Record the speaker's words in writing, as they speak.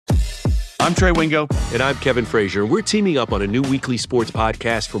I'm Trey Wingo. And I'm Kevin Frazier. We're teaming up on a new weekly sports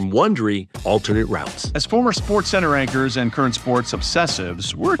podcast from Wondery, Alternate Routes. As former SportsCenter anchors and current sports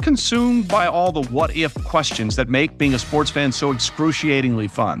obsessives, we're consumed by all the what-if questions that make being a sports fan so excruciatingly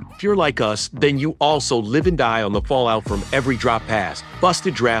fun. If you're like us, then you also live and die on the fallout from every drop pass,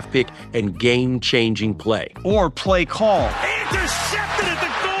 busted draft pick, and game-changing play. Or play call. Intercepted at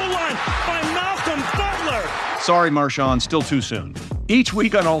the goal line by Malcolm Butler. Sorry, Marshawn, still too soon. Each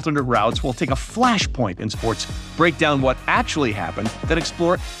week on Alternate Routes, we'll take a flashpoint in sports, break down what actually happened, then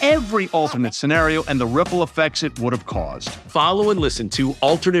explore every alternate scenario and the ripple effects it would have caused. Follow and listen to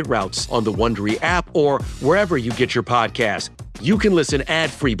Alternate Routes on the Wondery app or wherever you get your podcasts. You can listen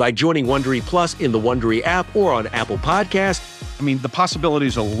ad-free by joining Wondery Plus in the Wondery app or on Apple Podcasts. I mean, the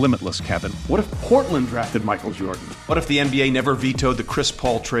possibilities are limitless, Kevin. What if Portland drafted Michael Jordan? What if the NBA never vetoed the Chris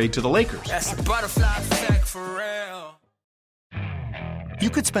Paul trade to the Lakers? That's a butterfly effect for real. You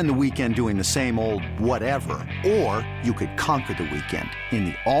could spend the weekend doing the same old whatever, or you could conquer the weekend in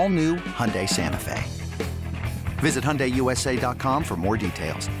the all-new Hyundai Santa Fe. Visit HyundaiUSA.com for more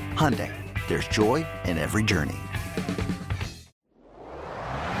details. Hyundai, there's joy in every journey.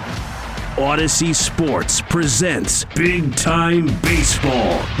 Odyssey Sports presents Big Time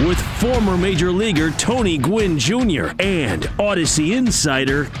Baseball with former Major Leaguer Tony Gwynn Jr. and Odyssey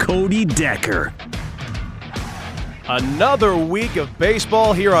insider Cody Decker. Another week of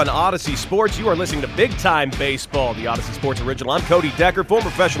baseball here on Odyssey Sports. You are listening to Big Time Baseball, the Odyssey Sports original. I'm Cody Decker, former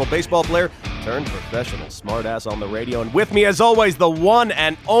professional baseball player turned professional smartass on the radio. And with me, as always, the one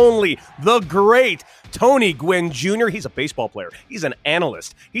and only, the great Tony Gwynn Jr. He's a baseball player. He's an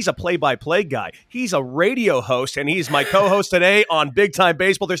analyst. He's a play-by-play guy. He's a radio host, and he's my co-host today on Big Time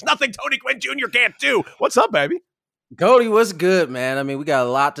Baseball. There's nothing Tony Gwynn Jr. can't do. What's up, baby? Cody, what's good, man? I mean, we got a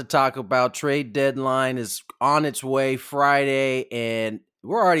lot to talk about. Trade deadline is on its way Friday, and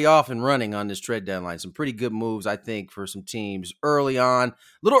we're already off and running on this trade deadline. Some pretty good moves, I think, for some teams early on. A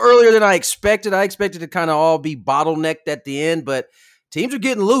little earlier than I expected. I expected to kind of all be bottlenecked at the end, but teams are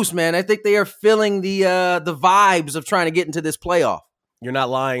getting loose, man. I think they are feeling the vibes of trying to get into this playoff. You're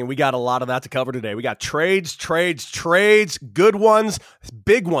not lying. We got a lot of that to cover today. We got trades, good ones,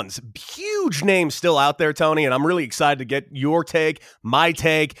 big ones, huge names still out there, Tony, and I'm really excited to get your take, my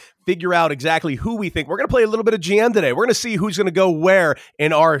take, figure out exactly who we think. We're going to play a little bit of GM today. We're going to see who's going to go where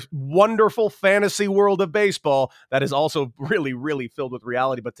in our wonderful fantasy world of baseball that is also really, really filled with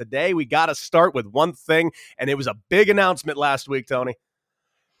reality. But today we got to start with one thing, and it was a big announcement last week, Tony.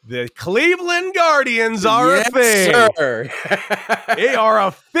 The Cleveland Guardians are a thing. Sir. They are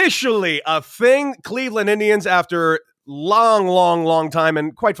officially a thing. Cleveland Indians, after long time,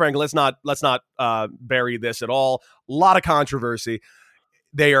 and quite frankly, let's not bury this at all. A lot of controversy.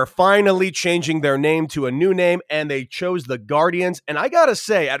 They are finally changing their name to a new name, and they chose the Guardians. And I gotta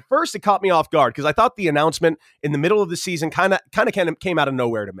say, at first it caught me off guard because I thought the announcement in the middle of the season kind of came out of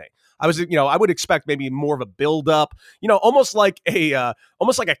nowhere to me. I would expect maybe more of a build-up, almost like a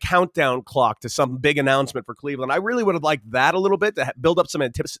countdown clock to some big announcement for Cleveland. I really would have liked that a little bit to build up some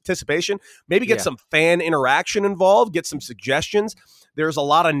anticipation, maybe get some fan interaction involved, get some suggestions. There's a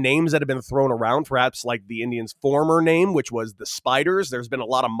lot of names that have been thrown around, perhaps like the Indians' former name, which was the Spiders. There's been a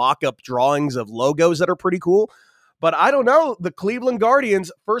lot of mock-up drawings of logos that are pretty cool. But I don't know. The Cleveland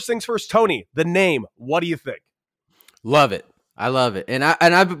Guardians, first things first, Tony, the name, what do you think? Love it. I love it.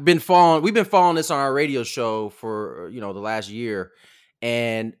 We've been following this on our radio show for, the last year.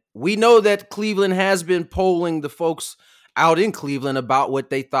 And we know that Cleveland has been polling the folks out in Cleveland about what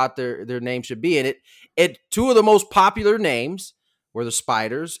they thought their name should be. And it two of the most popular names were the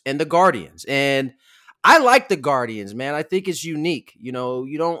Spiders and the Guardians. And I like the Guardians, man. I think it's unique. You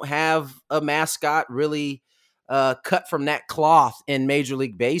don't have a mascot really cut from that cloth in Major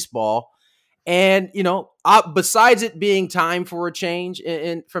League Baseball. And, besides it being time for a change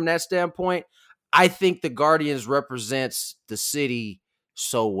from that standpoint, I think the Guardians represents the city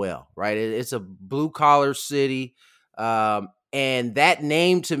so well, right? It's a blue-collar city. And that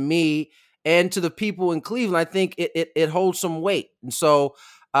name to me and to the people in Cleveland, I think it holds some weight. And so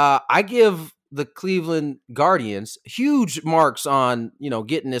I give the Cleveland Guardians huge marks on,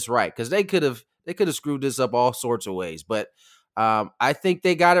 getting this right, because they could have screwed this up all sorts of ways. But I think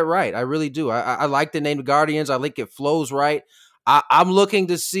they got it right. I really do. I like the name the Guardians. I think it flows right. I'm looking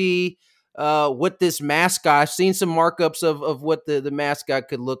to see what this mascot. I've seen some markups of what the mascot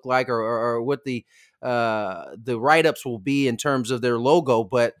could look like, or what the write-ups will be in terms of their logo.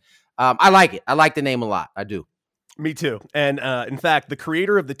 But I like it. I like the name a lot. I do. Me too. And in fact, the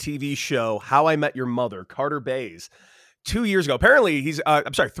creator of the TV show How I Met Your Mother, Carter Bays, 2 years ago. Apparently he's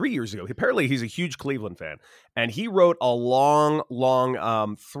 3 years ago. Apparently he's a huge Cleveland fan, and he wrote a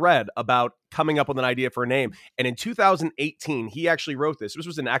long thread about coming up with an idea for a name. And in 2018, he actually wrote this. This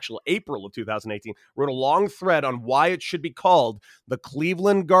was in actual April of 2018. Wrote a long thread on why it should be called the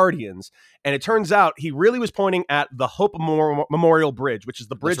Cleveland Guardians. And it turns out he really was pointing at the Hope Memorial Bridge, which is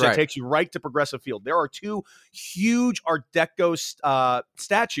the bridge that takes you right to Progressive Field. There are two huge Art Deco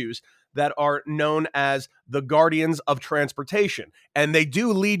statues that are known as the Guardians of Transportation. And they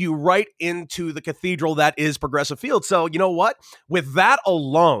do lead you right into the cathedral that is Progressive Field. So you know what? With that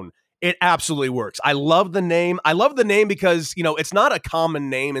alone, it absolutely works. I love the name. I love the name because, it's not a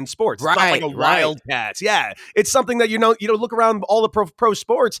common name in sports. It's not like a Wildcats. Yeah. It's something that, look around all the pro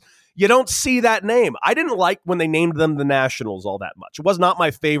sports, you don't see that name. I didn't like when they named them the Nationals all that much. It was not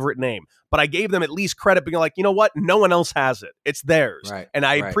my favorite name, but I gave them at least credit being like, you know what? No one else has it. It's theirs. Right. And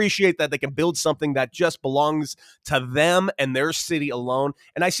I appreciate that they can build something that just belongs to them and their city alone.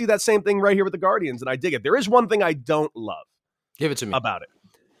 And I see that same thing right here with the Guardians, and I dig it. There is one thing I don't love. Give it to me. About it.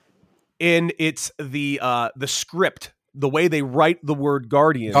 And it's the script, the way they write the word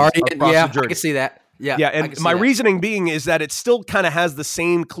Guardians. Yeah, I can see that. Yeah, and my reasoning being is that it still kind of has the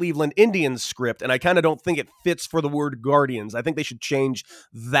same Cleveland Indians script, and I kind of don't think it fits for the word Guardians. I think they should change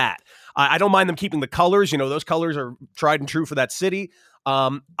that. I don't mind them keeping the colors. Those colors are tried and true for that city.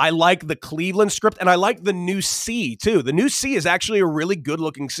 I like the Cleveland script, and I like the new C, too. The new C is actually a really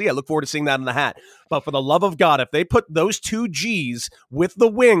good-looking C. I look forward to seeing that in the hat. But for the love of God, if they put those two G's with the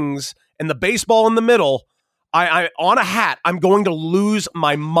wings and the baseball in the middle, I on a hat, I'm going to lose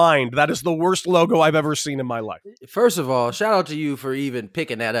my mind. That is the worst logo I've ever seen in my life. First of all, shout out to you for even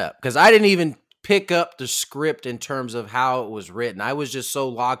picking that up, because I didn't even pick up the script in terms of how it was written. I was just so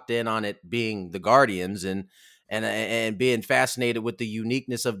locked in on it being the Guardians and being fascinated with the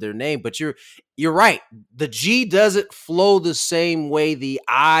uniqueness of their name. But you're right. The G doesn't flow the same way the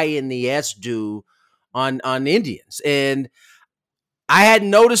I and the S do on Indians. And I hadn't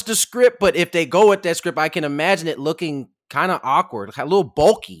noticed the script, but if they go with that script, I can imagine it looking kind of awkward, a little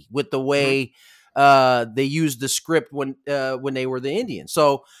bulky with the way they used the script when they were the Indians.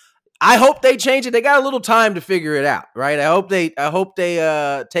 So I hope they change it. They got a little time to figure it out, right? I hope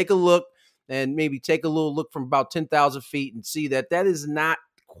they take a look and maybe take a little look from about 10,000 feet and see that is not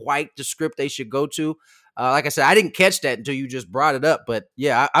quite the script they should go to. Like I said, I didn't catch that until you just brought it up, but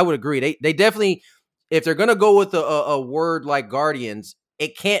yeah, I would agree. They definitely, if they're going to go with a word like Guardians,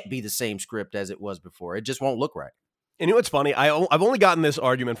 it can't be the same script as it was before. It just won't look right. And you know what's funny? I've only gotten this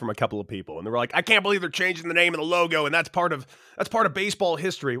argument from a couple of people, and they were like, "I can't believe they're changing the name and the logo, and that's part of baseball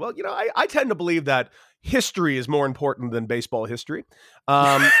history." Well, I tend to believe that history is more important than baseball history.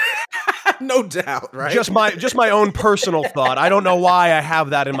 No doubt, right? Just my own personal thought. I don't know why I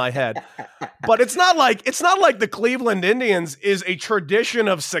have that in my head, but it's not like the Cleveland Indians is a tradition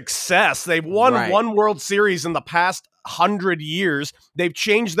of success. They've won one World Series in the past 100 years. They've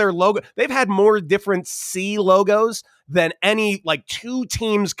changed their logo. They've had more different C logos than any two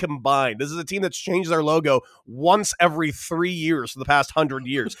teams combined. This is a team that's changed their logo once every 3 years for the past 100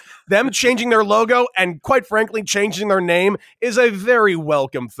 years. Them changing their logo and, quite frankly, changing their name is a very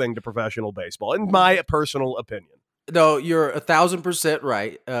welcome thing to professional baseball, in my personal opinion. No, you're 1,000%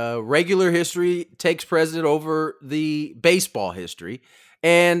 right. Regular history takes precedent over the baseball history.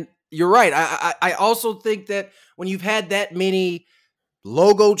 And you're right. I also think that when you've had that many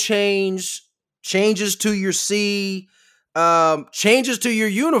logo changes to your C, changes to your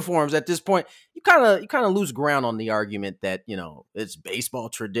uniforms at this point, you kind of lose ground on the argument that, it's baseball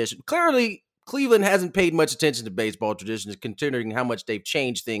tradition. Clearly, Cleveland hasn't paid much attention to baseball traditions, considering how much they've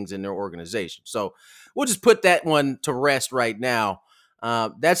changed things in their organization. So we'll just put that one to rest right now.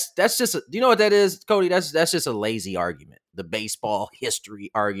 That's just do you know what that is, Cody? That's just a lazy argument. The baseball history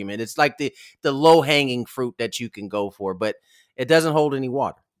argument. It's like the low hanging fruit that you can go for, but it doesn't hold any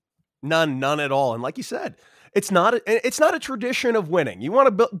water. None at all. And like you said, it's not a tradition of winning. You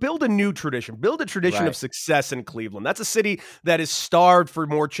want to build a new tradition, build a tradition of success in Cleveland. That's a city that is starved for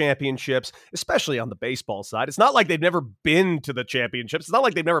more championships, especially on the baseball side. It's not like they've never been to the championships. It's not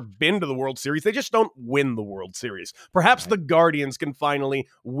like they've never been to the World Series. They just don't win the World Series. Perhaps the Guardians can finally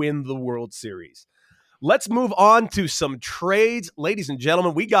win the World Series. Let's move on to some trades. Ladies and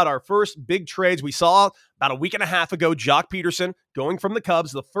gentlemen, we got our first big trades. We saw about a week and a half ago, Jock Peterson going from the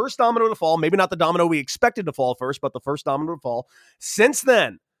Cubs, the first domino to fall, maybe not the domino we expected to fall first, but the first domino to fall. Since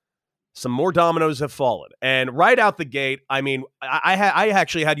then, some more dominoes have fallen. And right out the gate, I mean, I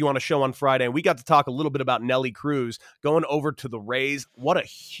actually had you on a show on Friday, and we got to talk a little bit about Nelly Cruz going over to the Rays. What a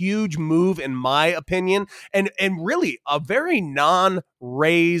huge move, in my opinion, and really a very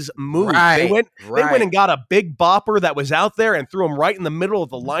non-Rays move. Right, they went and got a big bopper that was out there and threw him right in the middle of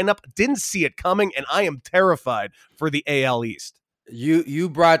the lineup. Didn't see it coming, and I am terrified for the AL East. You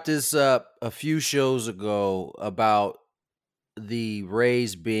brought this up a few shows ago about the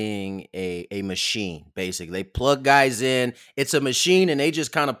Rays being a machine, basically. They plug guys in. It's a machine, and they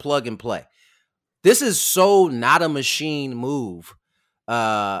just kind of plug and play. This is so not a machine move,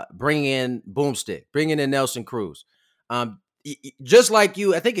 bringing in Boomstick, bringing in Nelson Cruz. Just like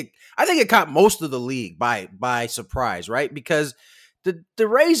you, I think it caught most of the league by surprise, right? Because the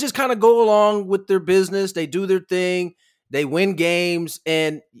Rays just kind of go along with their business. They do their thing. They win games,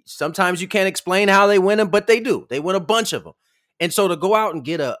 and sometimes you can't explain how they win them, but they do. They win a bunch of them. And so to go out and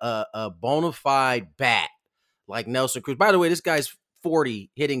get a bona fide bat like Nelson Cruz, by the way, this guy's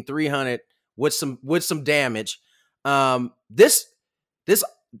 40, hitting 300 with some damage. This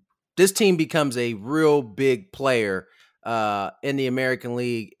team becomes a real big player in the American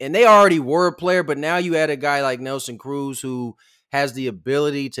League, and they already were a player, but now you add a guy like Nelson Cruz who has the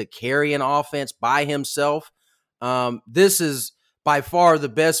ability to carry an offense by himself. This is by far the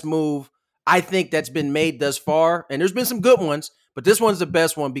best move I think that's been made thus far, and there's been some good ones, but this one's the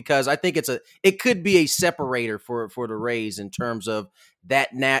best one because I think it could be a separator for the Rays in terms of that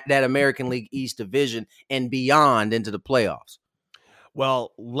American League East division and beyond into the playoffs.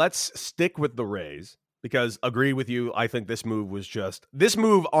 Well, let's stick with the Rays because agree with you. I think this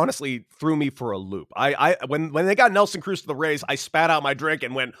move honestly threw me for a loop. When they got Nelson Cruz to the Rays, I spat out my drink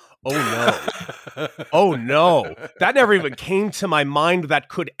and went, "Oh no, oh no!" That never even came to my mind that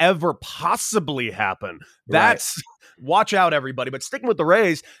could ever possibly happen. That's watch out, everybody. But sticking with the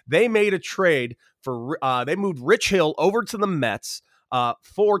Rays, they made a trade for they moved Rich Hill over to the Mets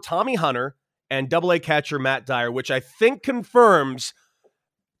for Tommy Hunter and Double-A catcher Matt Dyer, which I think confirms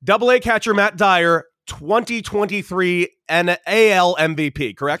Double-A catcher Matt Dyer 2023 and AL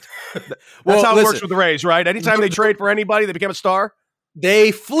MVP, correct? That's how it works with the Rays, right? Anytime they trade for anybody, they become a star.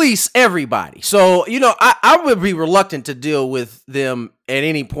 They fleece everybody. So, I would be reluctant to deal with them at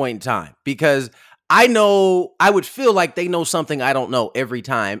any point in time because I know I would feel like they know something I don't know every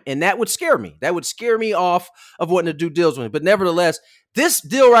time, and that would scare me. That would scare me off of wanting to do deals with me. But nevertheless, this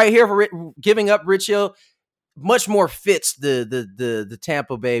deal right here for giving up Rich Hill much more fits the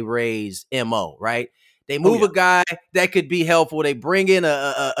Tampa Bay Rays MO, right? They move a guy that could be helpful. They bring in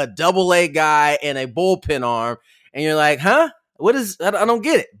a Double-A guy and a bullpen arm, and you're like, huh? I don't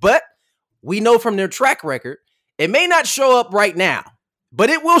get it. But we know from their track record, it may not show up right now, but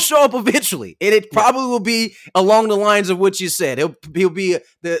it will show up eventually. And it probably will be along the lines of what you said. He'll be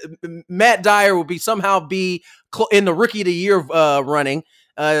Matt Dyer will somehow be in the Rookie of the Year running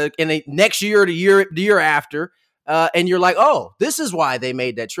in the next year or the year after. And you're like, oh, this is why they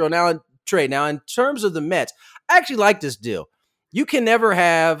made that trade. Now, in terms of the Mets, I actually like this deal. You can never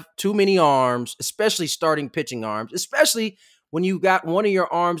have too many arms, especially starting pitching arms, especially when you got one of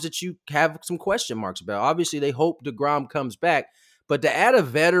your arms that you have some question marks about. Obviously, they hope DeGrom comes back, but to add a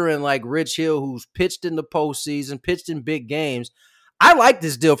veteran like Rich Hill, who's pitched in the postseason, pitched in big games, I like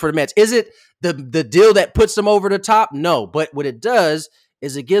this deal for the Mets. Is it the deal that puts them over the top? No, but what it does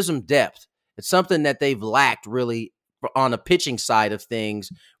is it gives them depth. It's something that they've lacked really on the pitching side of things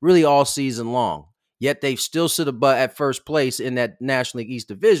really all season long. Yet they've still sit at first place in that National League East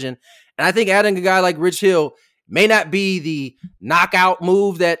division. And I think adding a guy like Rich Hill may not be the knockout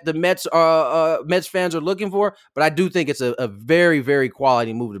move that the Mets fans are looking for, but I do think it's a very, very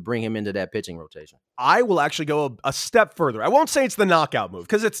quality move to bring him into that pitching rotation. I will actually go a step further. I won't say it's the knockout move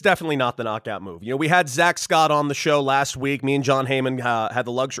because it's definitely not the knockout move. We had Zach Scott on the show last week. Me and John Heyman had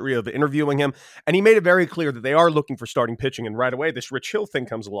the luxury of interviewing him, and he made it very clear that they are looking for starting pitching, and right away this Rich Hill thing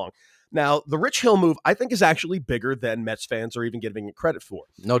comes along. Now, the Rich Hill move, I think, is actually bigger than Mets fans are even giving it credit for.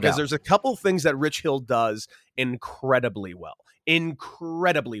 No doubt. Because there's a couple things that Rich Hill does incredibly well.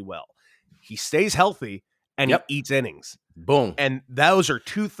 Incredibly well. He stays healthy and he eats innings. Boom. And those are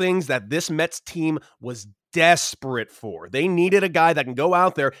two things that this Mets team was desperate for. They needed a guy that can go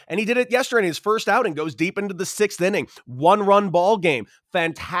out there, and he did it yesterday in his first outing, goes deep into the sixth inning, 1-run ball game.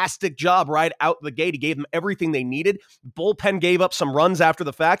 Fantastic job right out the gate. He gave them everything they needed. Bullpen gave up some runs after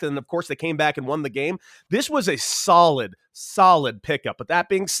the fact, and of course they came back and won the game. This was a solid pickup. But that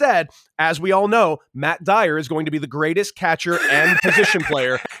being said, as we all know, Matt Dyer is going to be the greatest catcher and position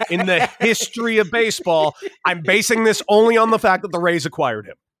player in the history of baseball. I'm basing this only on the fact that the Rays acquired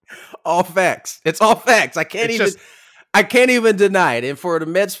him. All facts. It's all facts. I can't I can't even deny it. And for the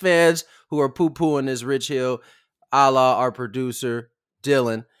Mets fans who are poo-pooing this Rich Hill, a la our producer,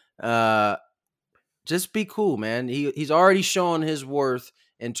 Dylan, just be cool, man. He's already shown his worth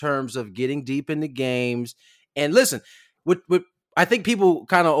in terms of getting deep into games. And listen, what I think people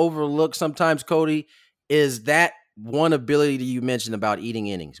kind of overlook sometimes, Cody, is that one ability that you mentioned about eating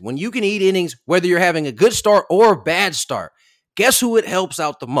innings. When you can eat innings, whether you're having a good start or a bad start, guess who it helps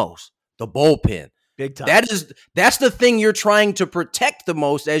out the most? The bullpen. Big time. That's the thing you're trying to protect the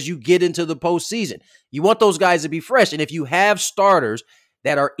most as you get into the postseason. You want those guys to be fresh. And if you have starters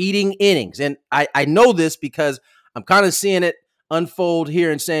that are eating innings, and I know this because I'm kind of seeing it unfold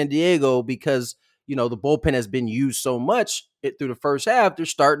here in San Diego because, you know, the bullpen has been used so much through the first half, they're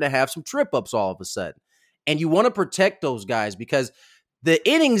starting to have some trip-ups all of a sudden. And you want to protect those guys because the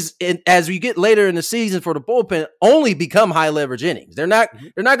innings, as we get later in the season for the bullpen, only become high leverage innings. They're not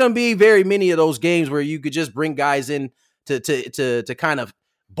going to be very many of those games where you could just bring guys in to kind of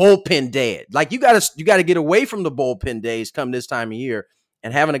bullpen day it. Like you got to get away from the bullpen days come this time of year,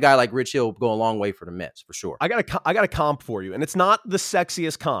 and having a guy like Rich Hill go a long way for the Mets for sure. I got a comp for you, and it's not the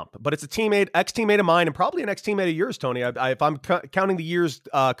sexiest comp, but it's a ex-teammate of mine, and probably an ex-teammate of yours, Tony. If I'm counting the years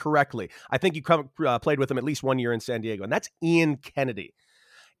correctly, I think you played with him at least 1 year in San Diego, and that's Ian Kennedy.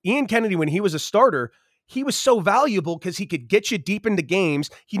 Ian Kennedy, when he was a starter, he was so valuable because he could get you deep into games.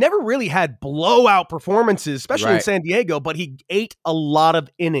 He never really had blowout performances, especially in San Diego, but he ate a lot of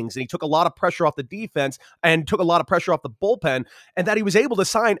innings and he took a lot of pressure off the defense and took a lot of pressure off the bullpen, and that he was able to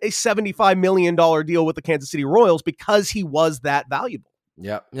sign a $75 million deal with the Kansas City Royals because he was that valuable.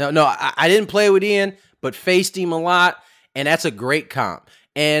 Yeah. No, I didn't play with Ian, but faced him a lot, and that's a great comp.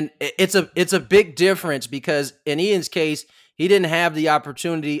 And it's a big difference because in Ian's case, he didn't have the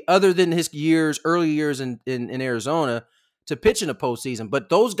opportunity other than his early years in Arizona to pitch in the postseason. But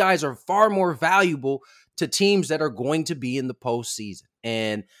those guys are far more valuable to teams that are going to be in the postseason.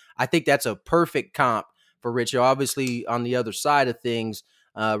 And I think that's a perfect comp for Rich Hill. Obviously, on the other side of things,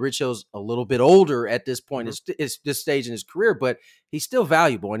 Rich Hill's a little bit older at this point, it's this stage in his career, but he's still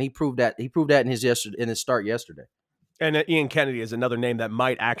valuable. And he proved that in his start yesterday. And Ian Kennedy is another name that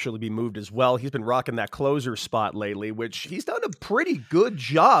might actually be moved as well. He's been rocking that closer spot lately, which he's done a pretty good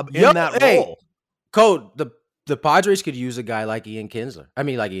job in that role. Code, the Padres could use a guy like Ian Kennedy,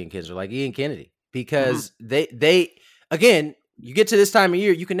 because they again, you get to this time of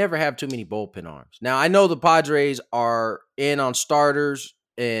year, you can never have too many bullpen arms. Now, I know the Padres are in on starters,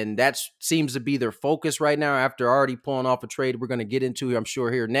 and that seems to be their focus right now after already pulling off a trade we're going to get into, I'm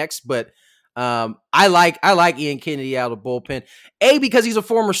sure, here next, but I like Ian Kennedy out of the bullpen. Because he's a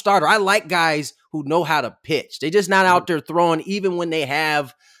former starter. I like guys who know how to pitch. They're just not out there throwing even when they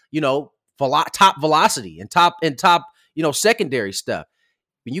have, top velocity and top, secondary stuff.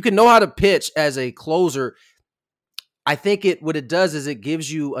 When you can know how to pitch as a closer, I think what it does is it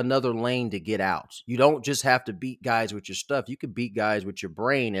gives you another lane to get out. You don't just have to beat guys with your stuff. You can beat guys with your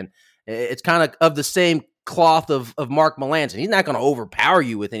brain, and it's kind of the same cloth of Mark Melancon. He's not going to overpower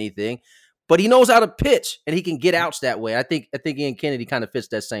you with anything, but he knows how to pitch, and he can get outs that way. I think Ian Kennedy kind of fits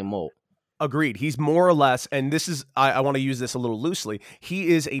that same mold. Agreed. He's more or less, and this is, I want to use this a little loosely, he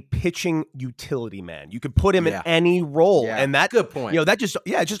is a pitching utility man. You could put him in any role. Yeah. And that, good point. It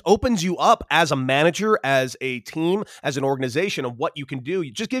just opens you up as a manager, as a team, as an organization of what you can do.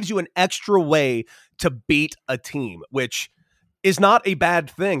 It just gives you an extra way to beat a team, which is not a bad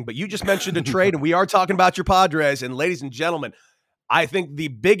thing. But you just mentioned a trade, and we are talking about your Padres. And ladies and gentlemen, I think the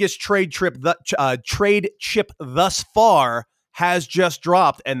biggest trade chip thus far has just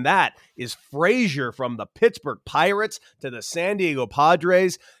dropped, and that is Frazier from the Pittsburgh Pirates to the San Diego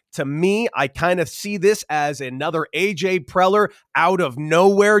Padres. To me, I kind of see this as another AJ Preller out of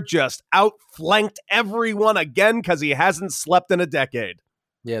nowhere, just outflanked everyone again because he hasn't slept in a decade.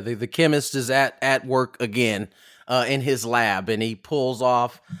 Yeah, the chemist is at work again in his lab, and he pulls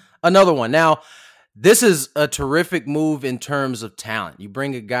off another one. Now, this is a terrific move in terms of talent. You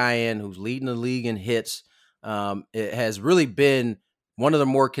bring a guy in who's leading the league in hits. It has really been one of the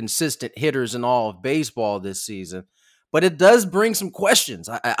more consistent hitters in all of baseball this season, but it does bring some questions.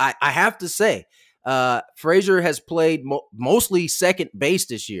 I have to say, Frazier has played mostly second base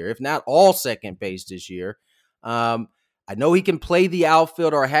this year, if not all second base this year. I know he can play the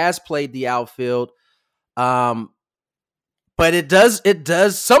outfield or has played the outfield. But it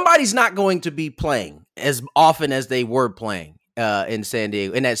does. Somebody's not going to be playing as often as they were playing in San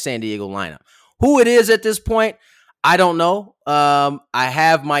Diego, in that San Diego lineup. Who it is at this point, I don't know. I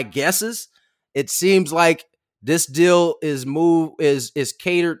have my guesses. It seems like this deal is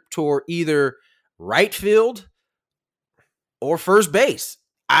catered toward either right field or first base.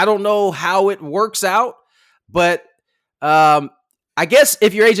 I don't know how it works out, but I guess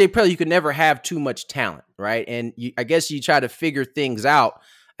if you're AJ Preller, you can never have too much talent, right? And I guess you try to figure things out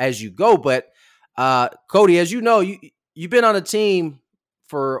as you go. But Cody, as you know, you've been on a team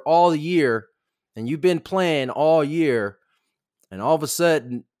for all the year, and you've been playing all year, and all of a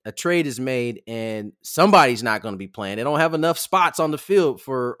sudden a trade is made, and somebody's not going to be playing. They don't have enough spots on the field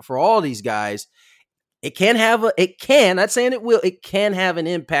for all these guys. It can, not saying it will, it can have an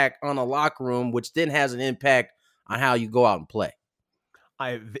impact on a locker room, which then has an impact on how you go out and play.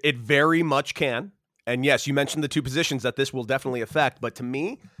 It very much can. And yes, you mentioned the two positions that this will definitely affect. But to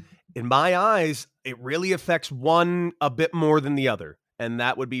me, in my eyes, it really affects one a bit more than the other. And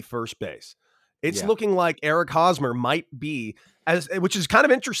that would be first base. It's looking like Eric Hosmer might be, which is kind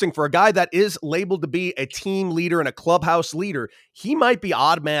of interesting for a guy that is labeled to be a team leader and a clubhouse leader. He might be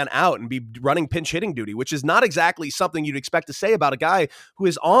odd man out and be running pinch hitting duty, which is not exactly something you'd expect to say about a guy who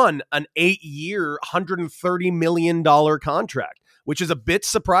is on an 8-year, $130 million contract, which is a bit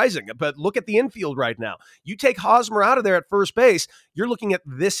surprising. But look at the infield right now. You take Hosmer out of there at first base, you're looking at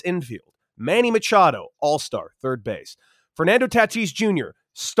this infield. Manny Machado, all-star, third base. Fernando Tatis Jr.,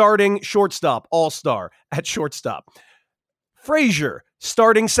 starting shortstop, all-star at shortstop. Frazier,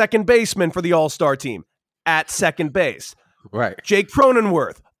 starting second baseman for the all-star team at second base. Right. Jake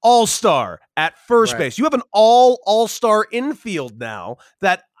Cronenworth, all-star at first base. You have an all-star infield now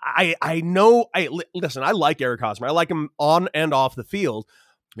that I know. Listen, I like Eric Hosmer. I like him on and off the field.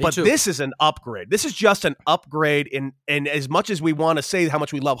 But this is an upgrade. This is just an upgrade. And as much as we want to say how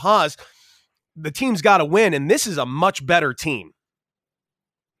much we love Hos, the team's got to win, and this is a much better team.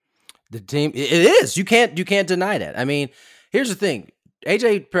 The team, it is. You can't deny that. I mean, here's the thing.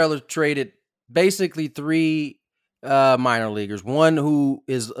 AJ Preller traded basically 3 minor leaguers, one who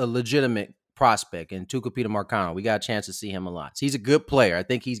is a legitimate prospect, and Tucupita Marcano. We got a chance to see him a lot. He's a good player. I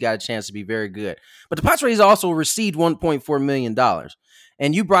think he's got a chance to be very good. But the Padres also received $1.4 million.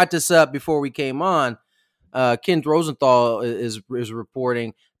 And you brought this up before we came on. Ken Rosenthal is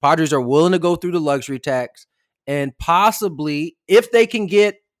reporting Padres are willing to go through the luxury tax, and possibly, if they can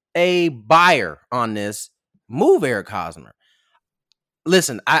get a buyer on this, move Eric Hosmer.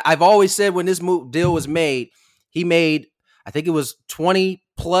 Listen, I've always said when this deal was made, he made, I think it was 20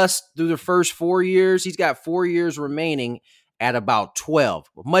 plus through the first 4 years. He's got 4 years remaining at about 12.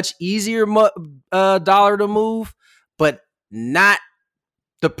 Much easier dollar to move, but not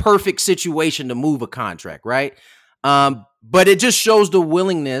the perfect situation to move a contract, right? But it just shows the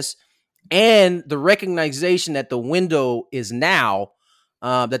willingness and the recognition that the window is now,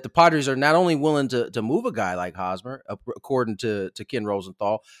 that the Padres are not only willing to move a guy like Hosmer, according to Ken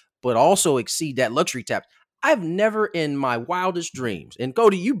Rosenthal, but also exceed that luxury tax. I've never in my wildest dreams, and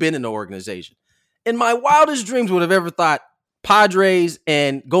Cody, you've been in the organization, in my wildest dreams would have ever thought Padres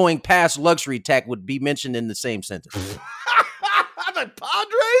and going past luxury tax would be mentioned in the same sentence. The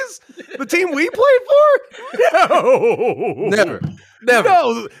Padres? The team we played for? No. Never.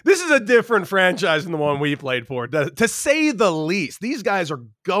 No, this is a different franchise than the one we played for, to say the least. These guys are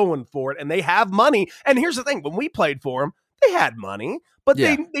going for it, and they have money. And here's the thing. When we played for them, they had money, but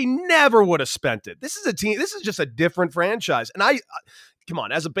they never would have spent it. This is a team. This is just a different franchise. And come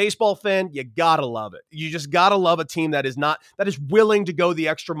on, as a baseball fan, you got to love it. You just got to love a team that is willing to go the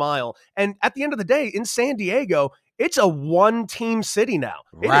extra mile. And at the end of the day, in San Diego, it's a one-team city now.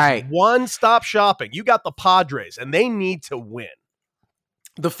 Right. It is one-stop shopping. You got the Padres, and they need to win.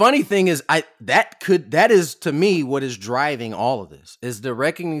 The funny thing is, that is to me what is driving all of this, is the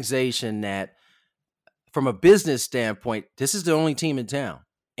recognition that from a business standpoint, this is the only team in town,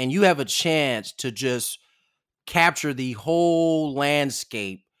 and you have a chance to just capture the whole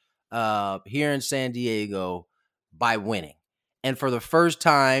landscape here in San Diego by winning. And for the first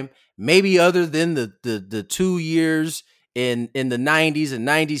time, maybe other than the 2 years in the 90s and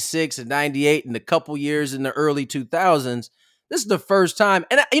 96 and 98 and a couple years in the early 2000s, this is the first time.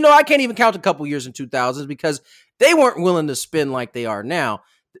 And, I can't even count a couple years in 2000s because they weren't willing to spend like they are now.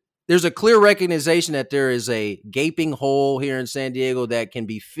 There's a clear recognition that there is a gaping hole here in San Diego that can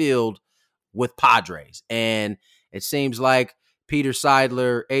be filled with Padres. And it seems like Peter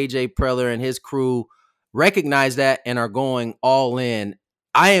Seidler, AJ Preller, and his crew recognize that and are going all in.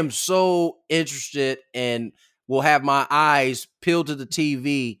 I am so interested and will have my eyes peeled to the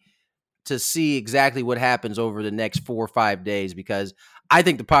TV to see exactly what happens over the next 4 or 5 days, because I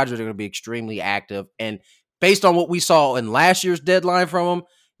think the Padres are going to be extremely active. And based on what we saw in last year's deadline from them,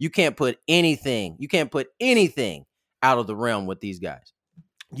 you can't put anything out of the realm with these guys.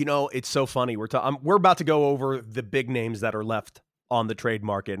 It's so funny. We're about to go over the big names that are left on the trade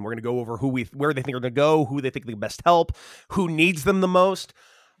market, and we're going to go over where they think are going to go, who they think the best help, who needs them the most.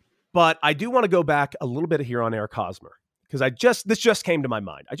 But I do want to go back a little bit here on Eric Hosmer. because this just came to my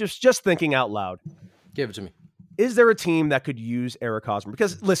mind. I just thinking out loud. Give it to me. Is there a team that could use Eric Hosmer?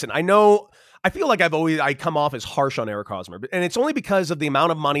 Because listen, I feel like I come off as harsh on Eric Hosmer, and it's only because of the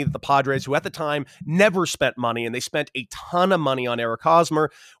amount of money that the Padres, who at the time never spent money, and they spent a ton of money on Eric Hosmer,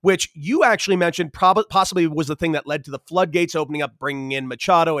 which you actually mentioned possibly was the thing that led to the floodgates opening up, bringing in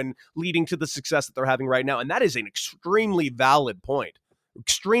Machado and leading to the success that they're having right now. And that is an extremely valid point,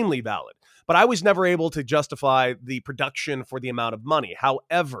 extremely valid. But I was never able to justify the production for the amount of money.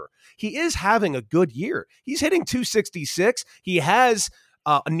 However, he is having a good year. He's hitting 266. He has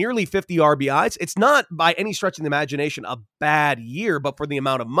nearly 50 RBIs. It's not by any stretch of the imagination a bad year, but for the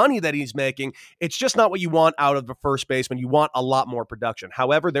amount of money that he's making, it's just not what you want out of the first baseman. You want a lot more production.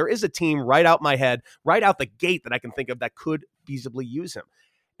 However, there is a team right out my head, right out the gate that I can think of that could feasibly use him.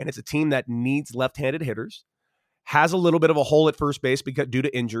 And it's a team that needs left-handed hitters, has a little bit of a hole at first base due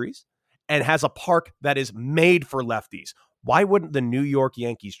to injuries, and has a park that is made for lefties. Why wouldn't the New York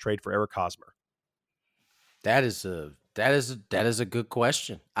Yankees trade for Eric Hosmer? That is a good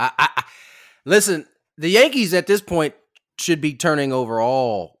question. I listen, the Yankees at this point should be turning over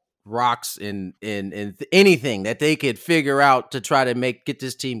all rocks in anything that they could figure out to try to get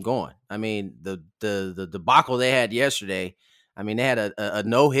this team going. I mean, the debacle they had yesterday, I mean, they had a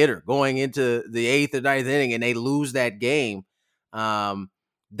no-hitter going into the 8th or 9th inning, and they lose that game.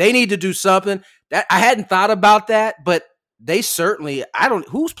 They need to do something. That I hadn't thought about that, but they certainly.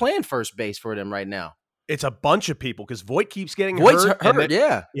 Who's playing first base for them right now? It's a bunch of people because Voit keeps getting hurt.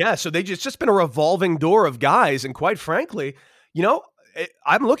 Yeah. So it's just been a revolving door of guys, and quite frankly,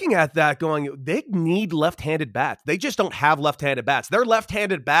 I'm looking at that going, they need left-handed bats. They just don't have left-handed bats. Their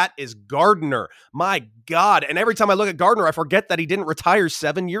left-handed bat is Gardner. My God. And every time I look at Gardner, I forget that he didn't retire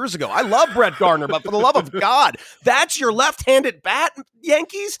 7 years ago. I love Brett Gardner, but for the love of God, that's your left-handed bat,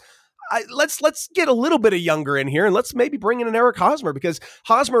 Yankees? Let's get a little bit of younger in here, and let's maybe bring in an Eric Hosmer, because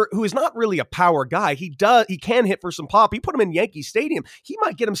Hosmer, who is not really a power guy, he can hit for some pop. You put him in Yankee Stadium, he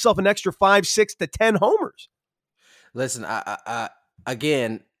might get himself an extra 5, 6 to 10 homers. Listen,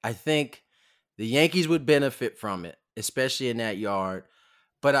 Again, I think the Yankees would benefit from it, especially in that yard.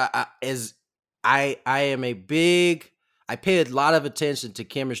 But I pay a lot of attention to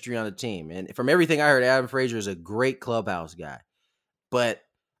chemistry on the team. And from everything I heard, Adam Frazier is a great clubhouse guy. But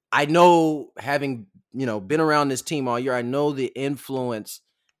I know, having been around this team all year, I know the influence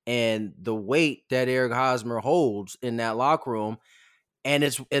and the weight that Eric Hosmer holds in that locker room. And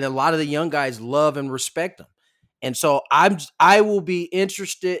a lot of the young guys love and respect him. And so I will be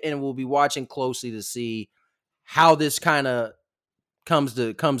interested and will be watching closely to see how this kind of comes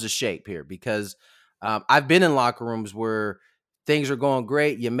to shape here, because I've been in locker rooms where things are going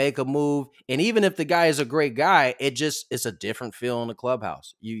great, you make a move, and even if the guy is a great guy, it's a different feel in the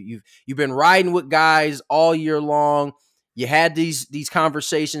clubhouse. You've been riding with guys all year long. You had these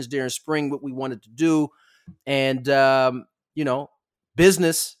conversations during spring, what we wanted to do, and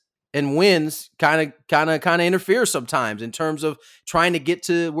business and wins kind of interfere sometimes in terms of trying to get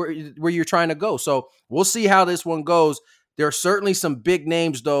to where you're trying to go. So we'll see how this one goes. There are certainly some big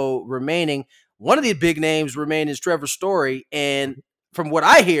names, though, remaining. One of the big names remaining is Trevor Story. And from what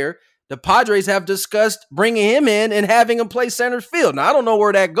I hear, the Padres have discussed bringing him in and having him play center field. Now, I don't know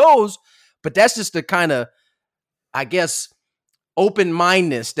where that goes, but that's just the kind of, I guess,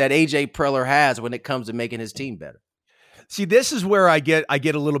 open-mindedness that A.J. Preller has when it comes to making his team better. See, this is where I get a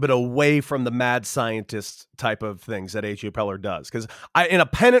little bit away from the mad scientist type of things that A.J. Preller does. Because in a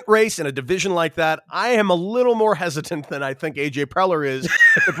pennant race, in a division like that, I am a little more hesitant than I think A.J. Preller is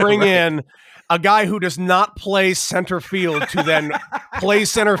to bring in a guy who does not play center field to then play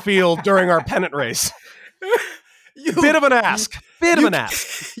center field during our pennant race. Bit of an ask.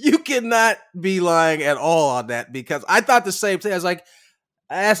 You cannot be lying at all on that, because I thought the same thing. I was like,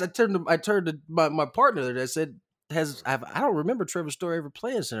 I turned to my partner there and I said, I don't remember Trevor Story ever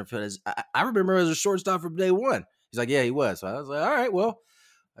playing center field. I remember him as a shortstop from day one. He's like, yeah, he was. So I was like, all right, well,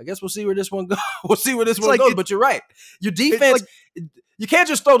 I guess we'll see where this one goes. Goes. But you're right. Your defense, you can't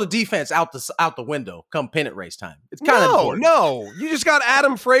just throw the defense out the window come pennant race time. It's kind of important. No. You just got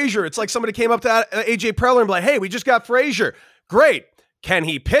Adam Frazier. It's like somebody came up to A.J. Preller and be like, hey, we just got Frazier. Great. Can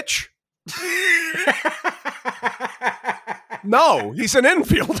he pitch? No, he's an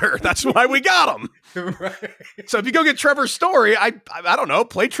infielder. That's why we got him. Right. So if you go get Trevor Story, I don't know,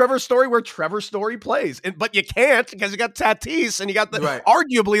 play Trevor Story where Trevor Story plays. But you can't, because you got Tatis and you got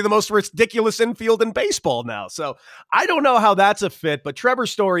arguably the most ridiculous infield in baseball now. So I don't know how that's a fit, but Trevor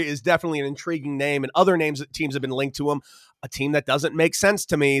Story is definitely an intriguing name, and other names that teams have been linked to him. A team that doesn't make sense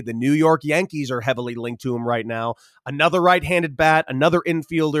to me, the New York Yankees are heavily linked to him right now. Another right-handed bat, another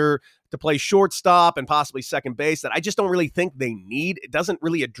infielder to play shortstop and possibly second base that I just don't really think they need. It doesn't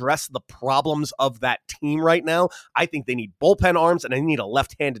really address the problems of that team right now. I think they need bullpen arms and they need a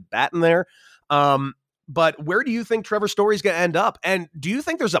left-handed bat in there. But where do you think Trevor Story's going to end up? And do you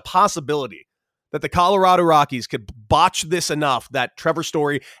think there's a possibility that the Colorado Rockies could botch this enough that Trevor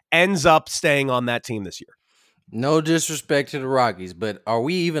Story ends up staying on that team this year? No disrespect to the Rockies, but are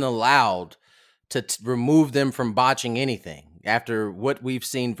we even allowed to remove them from botching anything after what we've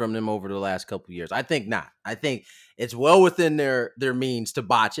seen from them over the last couple of years? I think not. I think it's well within their means to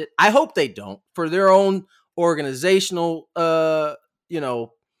botch it. I hope they don't, for their own organizational, their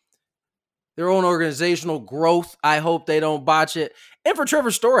own organizational growth. I hope they don't botch it. And for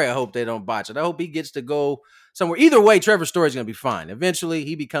Trevor Story, I hope they don't botch it. I hope he gets to go somewhere. Either way, Trevor Story's going to be fine. Eventually,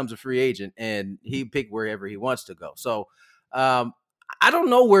 he becomes a free agent, and he pick wherever he wants to go. So I don't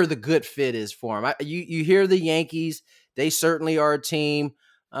know where the good fit is for him. You hear the Yankees. They certainly are a team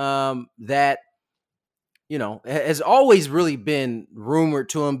that, has always really been rumored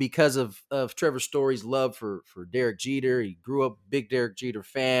to him because of Trevor Story's love for Derek Jeter. He grew up a big Derek Jeter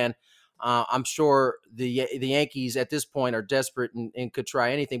fan. I'm sure the Yankees at this point are desperate and could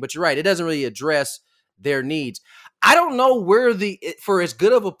try anything. But you're right, it doesn't really address their needs. I don't know where for as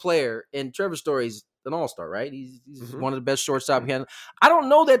good of a player, and Trevor Story's an all-star, right? He's one of the best shortstop. I don't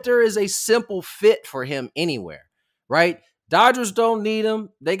know that there is a simple fit for him anywhere, right? Dodgers don't need him.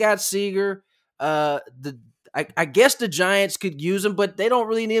 They got Seager. I guess the Giants could use him, but they don't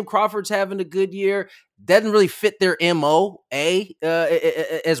really need him. Crawford's having a good year. Doesn't really fit their MOA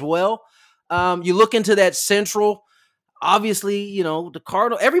as well. You look into that Central, obviously, the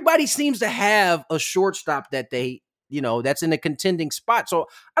Cardinal, everybody seems to have a shortstop that they, that's in a contending spot. So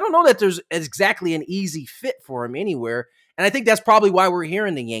I don't know that there's exactly an easy fit for him anywhere. And I think that's probably why we're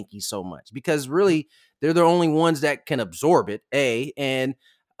hearing the Yankees so much, because really they're the only ones that can absorb it, A, and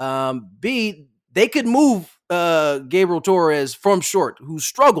B, they could move Gabriel Torres from short, who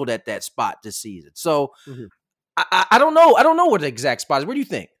struggled at that spot this season. So I don't know. I don't know what the exact spot is. What do you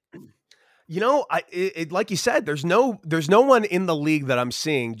think? Like you said, there's no one in the league that I'm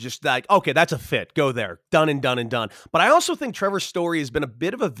seeing just like, okay, that's a fit. Go there. Done and done and done. But I also think Trevor Story has been a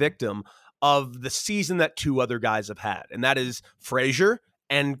bit of a victim of the season that two other guys have had, and that is Frazier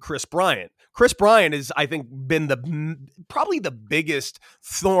and Chris Bryant. Chris Bryant has, I think, been probably the biggest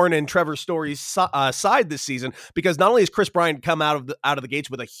thorn in Trevor Story's side this season, because not only has Chris Bryant come out of the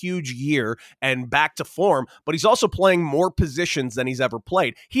gates with a huge year and back to form, but he's also playing more positions than he's ever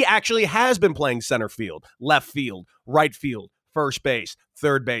played. He actually has been playing center field, left field, right field, first base,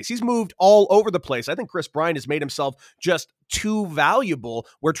 third base. He's moved all over the place. I think Chris Bryant has made himself just too valuable,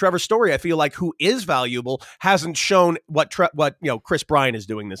 where Trevor Story, I feel like, who is valuable, hasn't shown what Chris Bryant is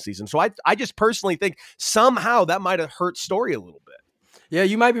doing this season. So I just personally think somehow that might have hurt Story a little bit. Yeah,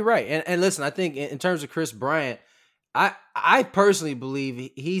 you might be right. And listen, I think in terms of Chris Bryant, I personally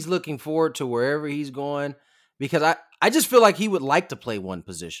believe he's looking forward to wherever he's going, because I just feel like he would like to play one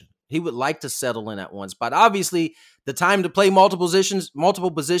position. He would like to settle in at one spot. Obviously, the time to play multiple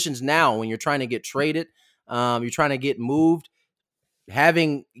positions now, when you're trying to get traded, you're trying to get moved,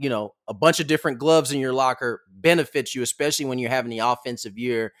 having, a bunch of different gloves in your locker benefits you, especially when you're having the offensive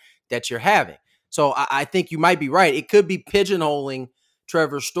year that you're having. So I think you might be right. It could be pigeonholing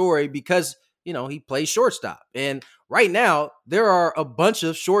Trevor Story because, he plays shortstop. And right now, there are a bunch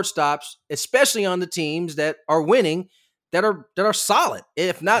of shortstops, especially on the teams that are winning, that are solid.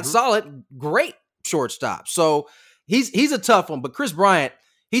 If not solid, great shortstop. So he's a tough one. But Chris Bryant,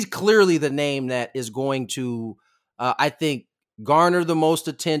 he's clearly the name that is going to, I think, garner the most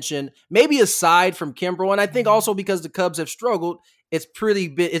attention, maybe aside from Kimbrel. And I think also because the Cubs have struggled, it's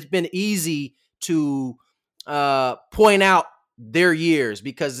been easy to point out their years,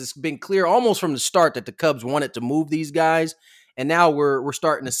 because it's been clear almost from the start that the Cubs wanted to move these guys. And now we're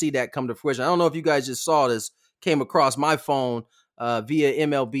starting to see that come to fruition. I don't know if you guys just saw this, came across my phone via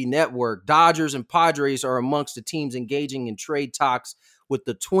MLB Network. Dodgers and Padres are amongst the teams engaging in trade talks with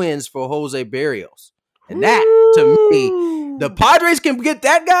the Twins for Jose Berrios. And that, to me, the Padres can get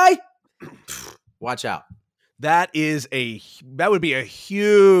that guy. Watch out. That would be a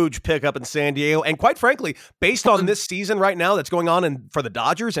huge pickup in San Diego. And quite frankly, based on this season right now that's going on for the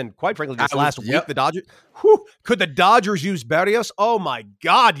Dodgers, and quite frankly, this last week, the Dodgers, could the Dodgers use Berrios? Oh my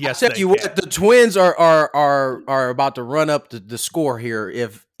God, yes. I tell you what, the Twins are about to run up the score here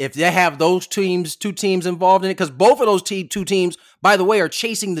if they have those two teams involved in it, because both of those two teams, by the way, are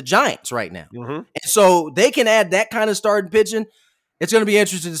chasing the Giants right now. And so they can add that kind of starting pitching. It's going to be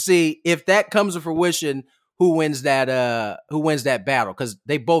interesting to see if that comes to fruition. Who wins that battle? Because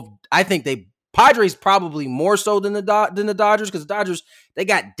I think Padres probably more so than the Dodgers, because the Dodgers, they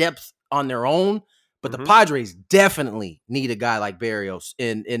got depth on their own. But the Padres definitely need a guy like Berrios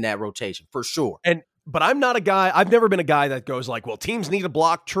in that rotation for sure. But I'm not a guy. I've never been a guy that goes like, well, teams need to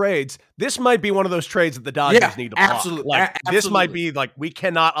block trades. This might be one of those trades that the Dodgers need to block. Absolutely. This might be like, we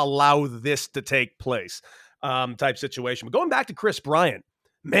cannot allow this to take place type situation. But going back to Kris Bryant,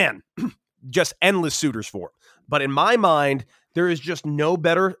 man, just endless suitors for him. But in my mind, there is just no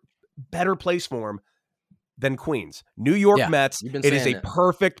better place for him than Queens. New York Mets. It is a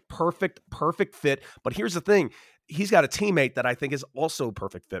perfect fit. But here's the thing. He's got a teammate that I think is also a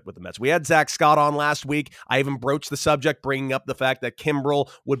perfect fit with the Mets. We had Zach Scott on last week. I even broached the subject, bringing up the fact that Kimbrel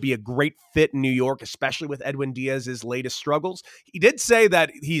would be a great fit in New York, especially with Edwin Diaz's latest struggles. He did say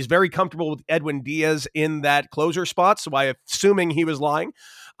that he's very comfortable with Edwin Diaz in that closer spot, so I'm assuming he was lying,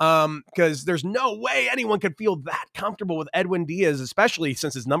 because there's no way anyone could feel that comfortable with Edwin Diaz, especially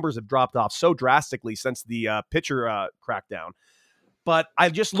since his numbers have dropped off so drastically since the pitcher crackdown. But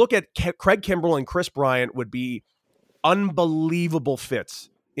I just look at Craig Kimbrel and Kris Bryant would be unbelievable fits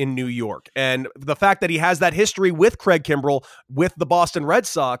in New York. And the fact that he has that history with Craig Kimbrel with the Boston Red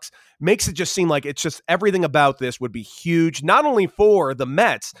Sox makes it just seem like it's just everything about this would be huge, not only for the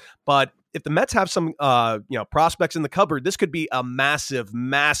Mets, but if the Mets have some prospects in the cupboard, this could be a massive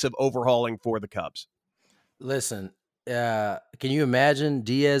overhauling for the Cubs. Listen, can you imagine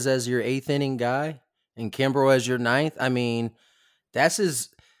Diaz as your 8th inning guy and Kimbrel as your 9th? I mean, that's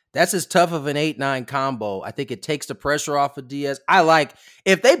as tough of an 8-9 combo. I think it takes the pressure off of Diaz.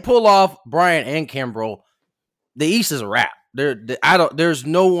 If they pull off Bryant and Kimbrel, the East is a wrap. There's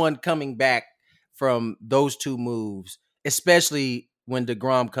no one coming back from those two moves, especially when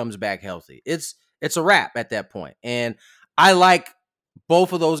DeGrom comes back healthy. It's a wrap at that point. And I like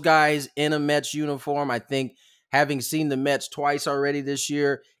both of those guys in a Mets uniform. I think having seen the Mets twice already this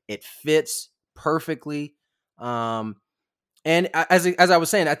year, it fits perfectly. And as I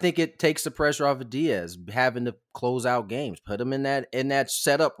was saying, I think it takes the pressure off of Diaz having to close out games, put him in that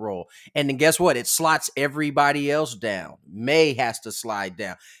setup role. And then guess what? It slots everybody else down. May has to slide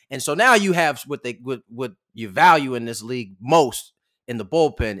down. And so now you have what you value in this league most in the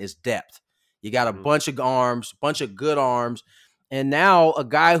bullpen is depth. You got a bunch of good arms. And now a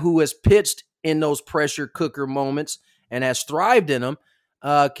guy who has pitched in those pressure cooker moments and has thrived in them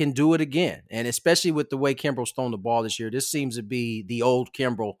can do it again. And especially with the way Kimbrel's thrown the ball this year, this seems to be the old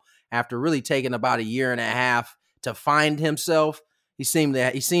Kimbrel after really taking about a year and a half to find himself. He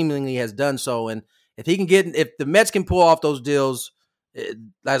seemingly has done so. And if the Mets can pull off those deals,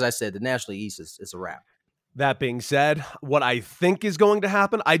 as I said, the National East is a wrap. That being said, what I think is going to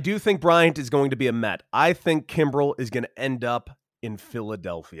happen, I do think Bryant is going to be a Met. I think Kimbrel is going to end up in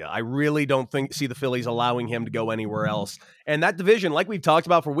Philadelphia. I really don't see the Phillies allowing him to go anywhere else. And that division, like we've talked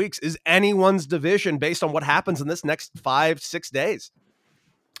about for weeks, is anyone's division based on what happens in this next 5-6 days.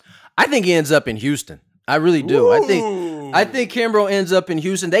 I think he ends up in Houston. I really do. Ooh. I think Kimbrel ends up in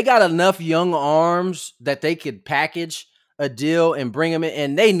Houston. They got enough young arms that they could package a deal and bring them in,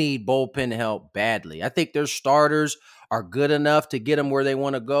 and they need bullpen help badly. I think their starters are good enough to get them where they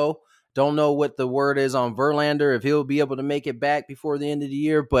want to go. Don't know what the word is on Verlander, if he'll be able to make it back before the end of the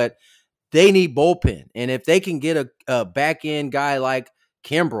year, but they need bullpen. And if they can get a back-end guy like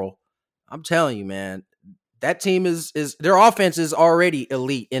Kimbrel, I'm telling you, man, that team is their offense is already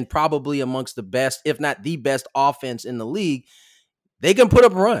elite and probably amongst the best, if not the best offense in the league. They can put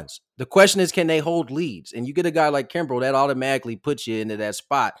up runs. The question is, can they hold leads? And you get a guy like Kimbrel, that automatically puts you into that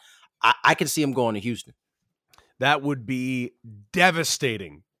spot. I can see him going to Houston. That would be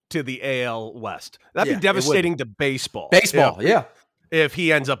devastating to the AL West. That'd be devastating to baseball. If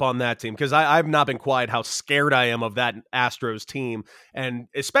he ends up on that team, because I've not been quiet how scared I am of that Astros team, and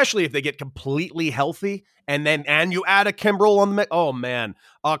especially if they get completely healthy, and you add a Kimbrel on the oh man,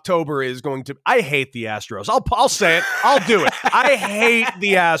 October is going to. I hate the Astros. I'll say it. I'll do it. I hate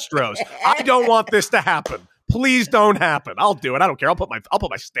the Astros. I don't want this to happen. Please don't happen. I'll do it. I don't care. I'll put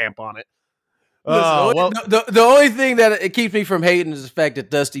my stamp on it. The only thing that it keeps me from hating is the fact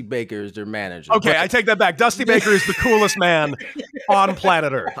that Dusty Baker is their manager. Okay, I take that back. Dusty Baker is the coolest man on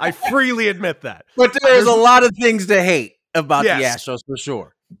planet Earth. I freely admit that. But there's a lot of things to hate about the Astros for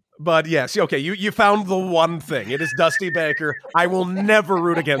sure. But yes, okay, you found the one thing. It is Dusty Baker. I will never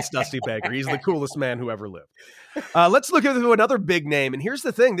root against Dusty Baker. He's the coolest man who ever lived. Let's look at another big name. And here's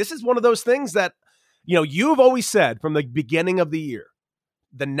the thing. This is one of those things that, you've always said from the beginning of the year.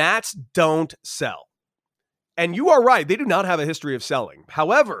 The Nats don't sell. And you are right. They do not have a history of selling.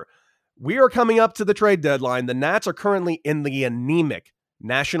 However, we are coming up to the trade deadline. The Nats are currently in the anemic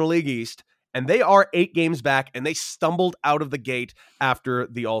National League East, and they are 8 games back, and they stumbled out of the gate after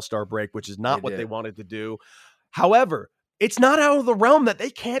the All-Star break, which is not what they wanted to do. However, it's not out of the realm that they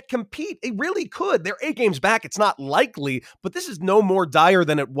can't compete. They really could. They're 8 games back. It's not likely, but this is no more dire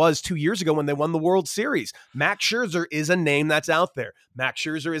than it was 2 years ago when they won the World Series. Max Scherzer is a name that's out there. Max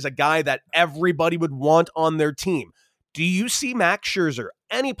Scherzer is a guy that everybody would want on their team. Do you see Max Scherzer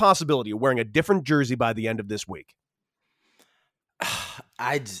any possibility of wearing a different jersey by the end of this week?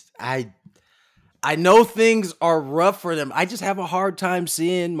 I know things are rough for them. I just have a hard time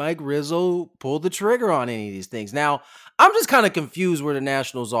seeing Mike Rizzo pull the trigger on any of these things. Now, I'm just kind of confused where the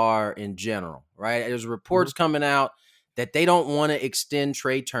Nationals are in general, right? There's reports coming out that they don't want to extend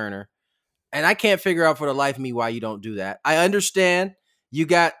Trey Turner, and I can't figure out for the life of me why you don't do that. I understand you're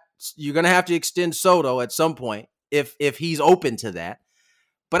going to have to extend Soto at some point if he's open to that,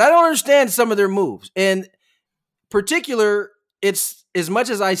 but I don't understand some of their moves. In particular, it's as much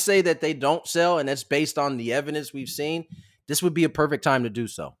as I say that they don't sell, and that's based on the evidence we've seen, this would be a perfect time to do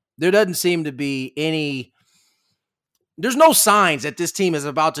so. There doesn't seem to be there's no signs that this team is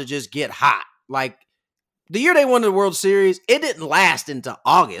about to just get hot. Like the year they won the World Series, it didn't last into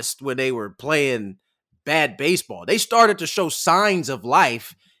August when they were playing bad baseball. They started to show signs of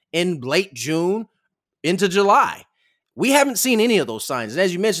life in late June into July. We haven't seen any of those signs. And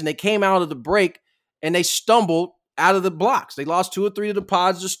as you mentioned, they came out of the break and they stumbled out of the blocks. They lost 2 or 3 of the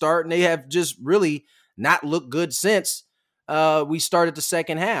pods to start, and they have just really not looked good since we started the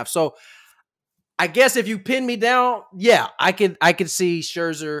second half. So I guess if you pin me down, yeah, I could see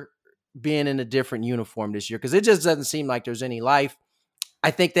Scherzer being in a different uniform this year because it just doesn't seem like there's any life.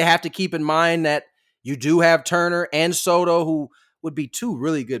 I think they have to keep in mind that you do have Turner and Soto, who would be 2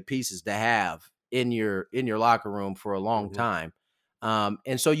 really good pieces to have in your locker room for a long time.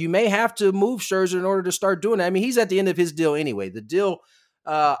 And so you may have to move Scherzer in order to start doing that. I mean, he's at the end of his deal anyway. The deal,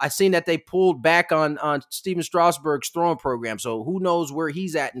 I seen that they pulled back on Steven Strasburg's throwing program. So who knows where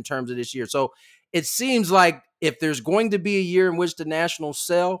he's at in terms of this year. So it seems like if there's going to be a year in which the Nationals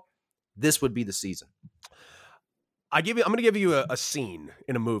sell, this would be the season. I'm going to give you a scene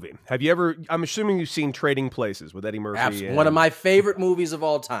in a movie. Have you ever, I'm assuming you've seen Trading Places with Eddie Murphy. Absolutely. One of my favorite movies of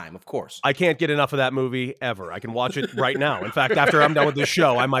all time, of course. I can't get enough of that movie ever. I can watch it right now. In fact, after I'm done with this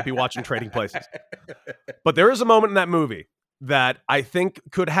show, I might be watching Trading Places. But there is a moment in that movie that I think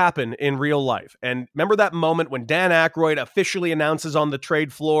could happen in real life. And remember that moment when Dan Aykroyd officially announces on the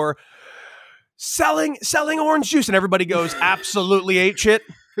trade floor, selling orange juice, and everybody goes, absolutely ate shit.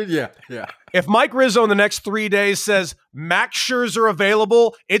 Yeah. If Mike Rizzo in the next 3 days says Max Scherzer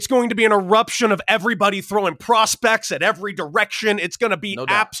available, it's going to be an eruption of everybody throwing prospects at every direction. It's going to be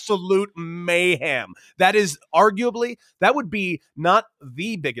absolute mayhem. That is arguably, that would be not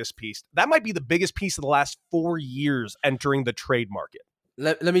the biggest piece. That might be the biggest piece of the last 4 years entering the trade market.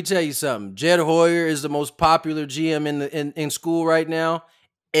 Let me tell you something. Jed Hoyer is the most popular GM in school right now.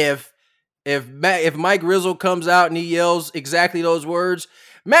 If Mike Rizzo comes out and he yells exactly those words,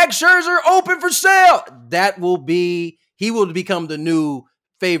 Max Scherzer open for sale, he will become the new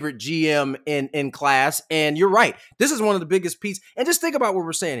favorite GM in class. And you're right. This is one of the biggest pieces. And just think about what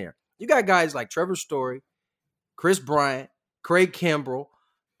we're saying here. You got guys like Trevor Story, Chris Bryant, Craig Kimbrell,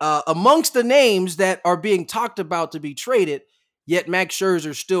 amongst the names that are being talked about to be traded, yet Max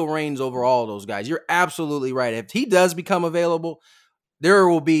Scherzer still reigns over all those guys. You're absolutely right. If he does become available, there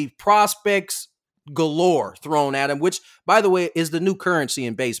will be prospects galore thrown at him, which, by the way, is the new currency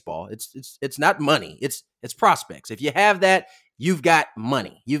in baseball. It's not money. It's prospects. If you have that, you've got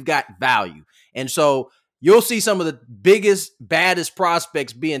money. You've got value. And so you'll see some of the biggest, baddest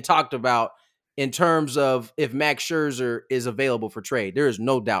prospects being talked about in terms of if Max Scherzer is available for trade. There is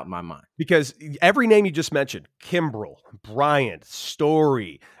no doubt in my mind. Because every name you just mentioned, Kimbrell, Bryant,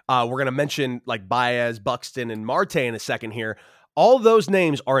 Story, we're going to mention like Baez, Buxton, and Marte in a second here. All those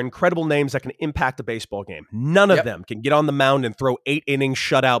names are incredible names that can impact a baseball game. None of them can get on the mound and throw 8-inning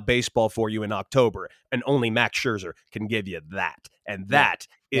shutout baseball for you in October, and only Max Scherzer can give you that. And that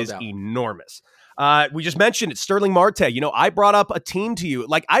is enormous. We just mentioned it, Sterling Marte. You know, I brought up a team to you.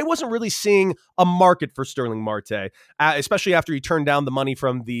 Like, I wasn't really seeing a market for Sterling Marte, especially after he turned down the money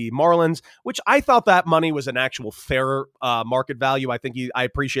from the Marlins, which I thought that money was an actual fair market value. I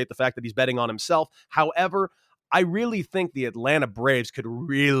appreciate the fact that he's betting on himself. However, I really think the Atlanta Braves could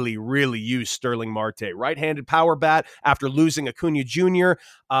really, really use Sterling Marte. Right-handed power bat after losing Acuna Jr.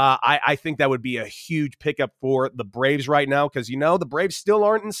 I think that would be a huge pickup for the Braves right now because, you know, the Braves still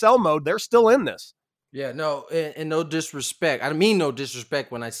aren't in sell mode. They're still in this. Yeah, no, and no disrespect. I mean no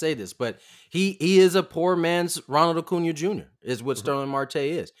disrespect when I say this, but he is a poor man's Ronald Acuna Jr. is what Sterling Marte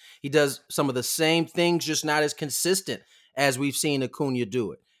is. He does some of the same things, just not as consistent as we've seen Acuna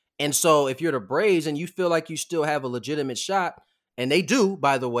do it. And so if you're the Braves and you feel like you still have a legitimate shot, and they do,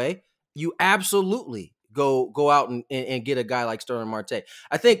 by the way, you absolutely go out and get a guy like Sterling Marte.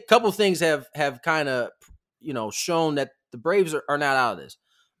 I think a couple things have kind of, shown that the Braves are not out of this.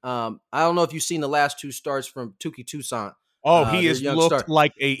 I don't know if you've seen the last 2 starts from Touki Toussaint. Oh, he's looked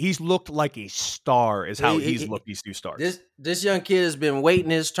like a star is how he's looked these 2 starts. This young kid has been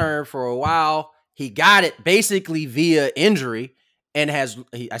waiting his turn for a while. He got it basically via injury, and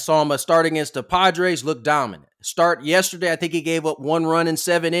I saw him start against the Padres, look dominant. Start yesterday, I think he gave up 1 run in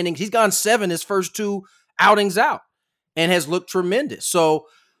 7 innings. He's gone 7 his first 2 outings out and has looked tremendous. So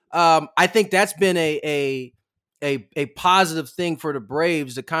I think that's been a positive thing for the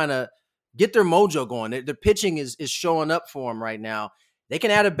Braves to kind of get their mojo going. The pitching is showing up for them right now. They can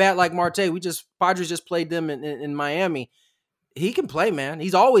add a bat like Marte. Padres just played them in Miami. He can play, man.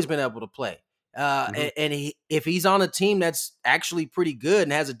 He's always been able to play. And if he's on a team that's actually pretty good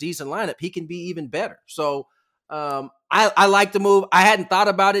and has a decent lineup, he can be even better. So I like the move. I hadn't thought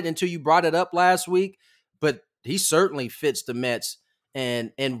about it until you brought it up last week, but he certainly fits the Mets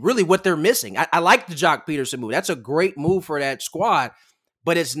and really what they're missing. I like the Jock Peterson move. That's a great move for that squad,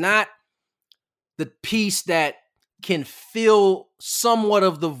 but it's not the piece that can fill somewhat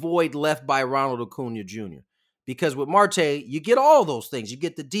of the void left by Ronald Acuna Jr. Because with Marte, you get all those things. You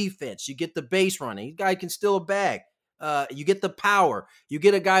get the defense, you get the base running. The guy can steal a bag. You get the power. You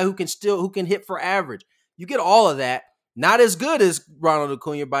get a guy who can hit for average. You get all of that. Not as good as Ronald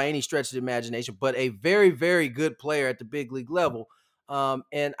Acuna by any stretch of the imagination, but a very, very good player at the big league level.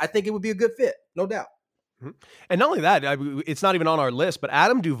 And I think it would be a good fit, no doubt. And not only that, it's not even on our list, but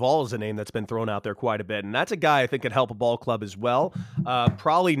Adam Duvall is a name that's been thrown out there quite a bit. And that's a guy I think could help a ball club as well.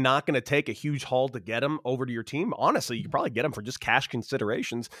 Probably not going to take a huge haul to get him over to your team. Honestly, you could probably get him for just cash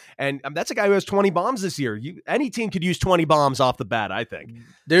considerations. And that's a guy who has 20 bombs this year. Any team could use 20 bombs off the bat, I think.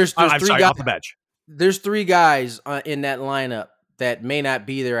 There's 3 guys off the bench. There's 3 guys in that lineup that may not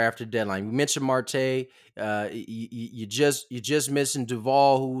be there after deadline. We mentioned Marte. You just missing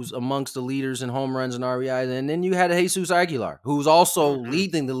Duvall, who's amongst the leaders in home runs and RBIs, and then you had Jesus Aguilar, who's also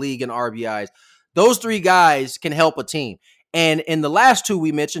leading the league in RBIs. Those 3 guys can help a team. And in the last 2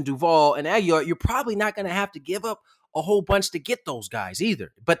 we mentioned, Duvall and Aguilar, you're probably not going to have to give up a whole bunch to get those guys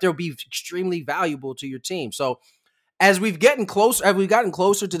either, but they'll be extremely valuable to your team. So as we've gotten closer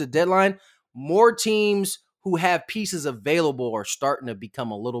to the deadline, more teams who have pieces available are starting to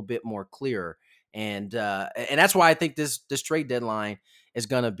become a little bit more clear. And that's why I think this trade deadline is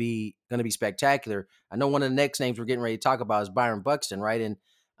gonna be spectacular. I know one of the next names we're getting ready to talk about is Byron Buxton, right? And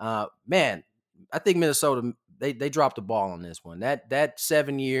man, I think Minnesota they dropped the ball on this one. That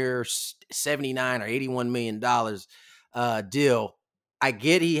 7-year, $79 or $81 million deal. I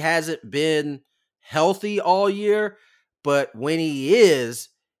get he hasn't been healthy all year, but when he is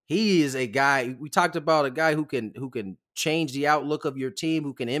a guy. We talked about a guy who can change the outlook of your team,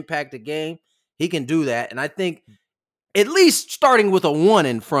 who can impact the game. He can do that. And I think at least starting with a 1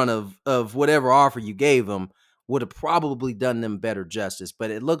 in front of whatever offer you gave him would have probably done them better justice. But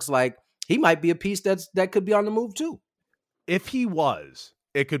it looks like he might be a piece that could be on the move too. If he was,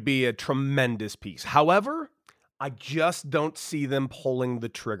 it could be a tremendous piece. However, I just don't see them pulling the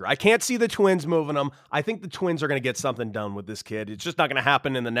trigger. I can't see the Twins moving him. I think the Twins are going to get something done with this kid. It's just not going to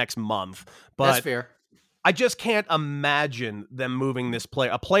happen in the next month. But that's fair. I just can't imagine them moving this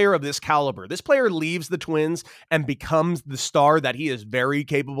player, a player of this caliber. This player leaves the Twins and becomes the star that he is very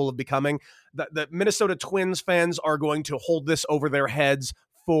capable of becoming. The Minnesota Twins fans are going to hold this over their heads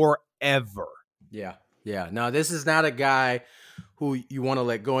forever. Yeah. No, this is not a guy who you want to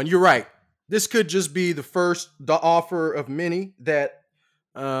let go. And you're right. This could just be the offer of many that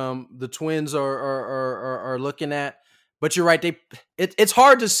the Twins are looking at. But you're right. It's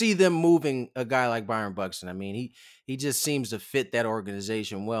hard to see them moving a guy like Byron Buxton. I mean, he just seems to fit that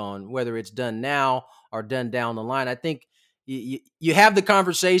organization well. And whether it's done now or done down the line, I think you have the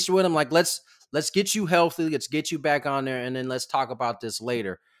conversation with him. Like, let's get you healthy. Let's get you back on there. And then let's talk about this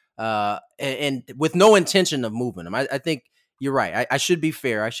later. And with no intention of moving him. I think you're right. I should be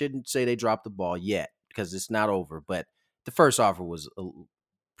fair. I shouldn't say they dropped the ball yet because it's not over. But the first offer was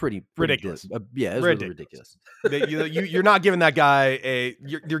pretty ridiculous. It was ridiculous. You're not giving that guy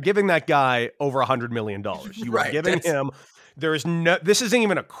you're giving that guy over $100 million. You are giving him. This isn't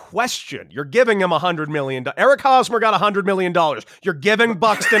even a question. You're giving him $100 million. Eric Hosmer got $100 million. You're giving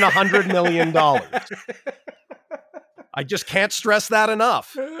Buxton $100 million. I just can't stress that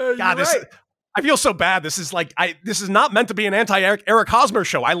enough. God, I feel so bad. This is not meant to be an anti-Eric Hosmer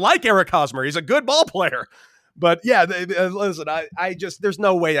show. I like Eric Hosmer. He's a good ball player. But yeah, listen, I just, there's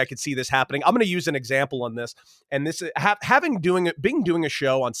no way I could see this happening. I'm going to use an example on this. And this is doing a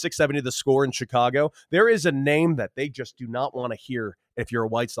show on 670 The Score in Chicago. There is a name that they just do not want to hear if you're a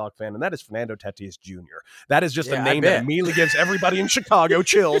White Sox fan, and that is Fernando Tatis Jr. That is just a Yeah, name that immediately gives everybody in Chicago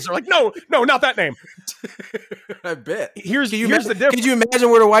chills. They're like, no, not that name. I bet. Here's the difference. Could you imagine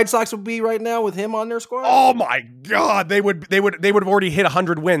where the White Sox would be right now with him on their squad? Oh my God, they would have already hit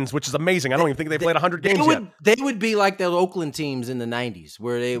 100 wins, which is amazing. I don't even think they played 100 games yet. They would be like the Oakland teams in the 90s,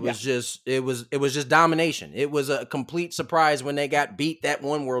 where it was just domination. It was a complete surprise when they got beat that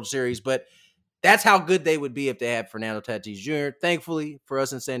one World Series, but that's how good they would be if they had Fernando Tatis Jr. Thankfully for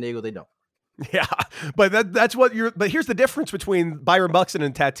us in San Diego, they don't. Yeah, but that's what you're. But here's the difference between Byron Buxton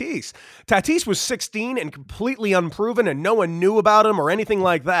and Tatis. Tatis was 16 and completely unproven, and no one knew about him or anything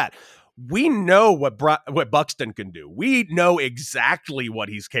like that. We know what Buxton can do. We know exactly what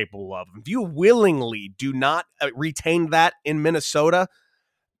he's capable of. If you willingly do not retain that in Minnesota,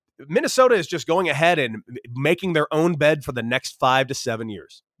 Minnesota is just going ahead and making their own bed for the next 5 to 7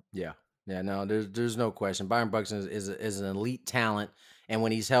 years. Yeah, no, there's no question. Byron Buxton is an elite talent, and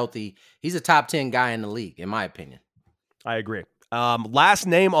when he's healthy, he's a top 10 guy in the league, in my opinion. I agree. Last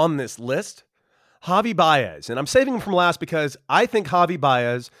name on this list, Javi Baez. And I'm saving him from last because I think Javi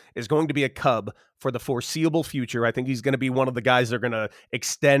Baez is going to be a Cub for the foreseeable future. I think he's going to be one of the guys that are going to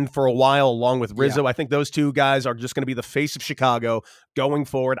extend for a while along with Rizzo. Yeah. I think those two guys are just going to be the face of Chicago going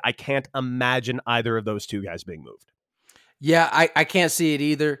forward. I can't imagine either of those two guys being moved. Yeah, I can't see it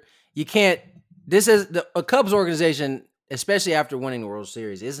either. You can't. This is a Cubs organization, especially after winning the World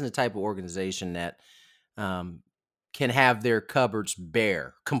Series, isn't the type of organization that can have their cupboards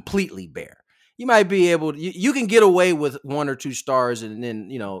completely bare. You might be able to, you can get away with 1 or 2 stars and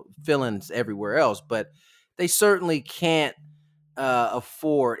then, fill-ins everywhere else, but they certainly can't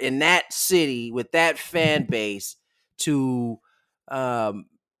afford in that city with that fan base to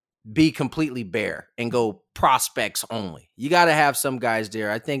be completely bare and go prospects only. You got to have some guys there.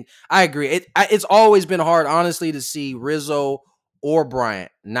 I agree. It's always been hard, honestly, to see Rizzo or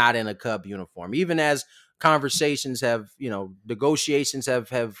Bryant not in a Cub uniform, even as conversations have, negotiations have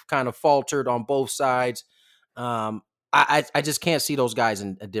kind of faltered on both sides. I just can't see those guys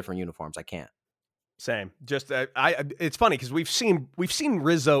in different uniforms. I can't. Same. Just it's funny because we've seen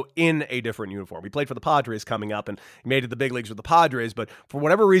Rizzo in a different uniform. He played for the Padres coming up, and he made it to the big leagues with the Padres. But for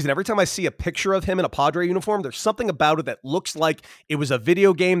whatever reason, every time I see a picture of him in a Padre uniform, there's something about it that looks like it was a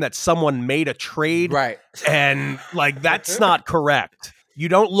video game that someone made a trade, right? And that's not correct. You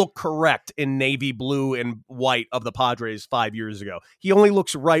don't look correct in navy blue and white of the Padres 5 years ago. He only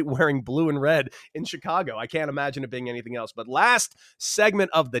looks right wearing blue and red in Chicago. I can't imagine it being anything else. But last segment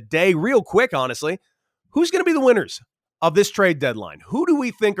of the day, real quick, honestly, who's going to be the winners of this trade deadline? Who do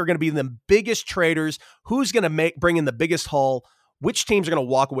we think are going to be the biggest traders? Who's going to bring in the biggest haul? Which teams are going to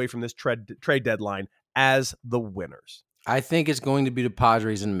walk away from this trade deadline as the winners? I think it's going to be the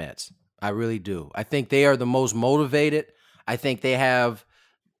Padres and Mets. I really do. I think they are the most motivated. I think they have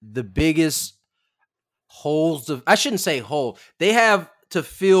the biggest holes. I shouldn't say hole. They have to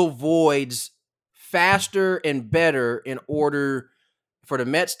fill voids faster and better in order for the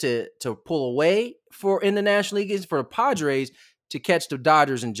Mets to pull away in the National League, is for the Padres to catch the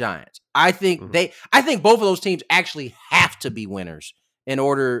Dodgers and Giants. I think I think both of those teams actually have to be winners in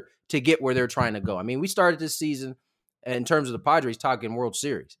order to get where they're trying to go. I mean, we started this season in terms of the Padres talking World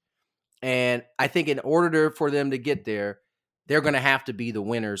Series. And I think in order for them to get there, they're going to have to be the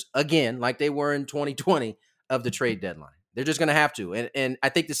winners again, like they were in 2020 of the trade deadline. They're just going to have to. And I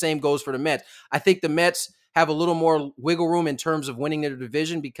think the same goes for the Mets. I think the Mets have a little more wiggle room in terms of winning their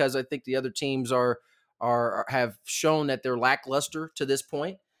division because I think the other teams have shown that they're lackluster to this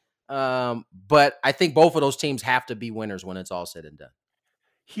point. But I think both of those teams have to be winners when it's all said and done.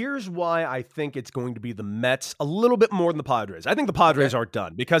 Here's why I think it's going to be the Mets a little bit more than the Padres. I think the Padres aren't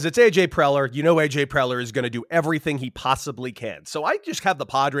done because it's A.J. Preller. You know A.J. Preller is going to do everything he possibly can. So I just have the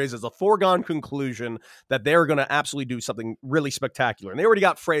Padres as a foregone conclusion that they're going to absolutely do something really spectacular. And they already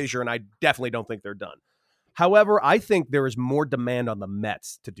got Frazier, and I definitely don't think they're done. However, I think there is more demand on the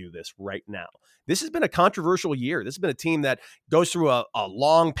Mets to do this right now. This has been a controversial year. This has been a team that goes through a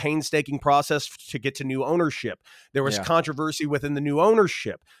long, painstaking process to get to new ownership. There was controversy within the new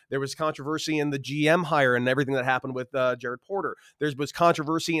ownership. There was controversy in the GM hire and everything that happened with Jared Porter. There was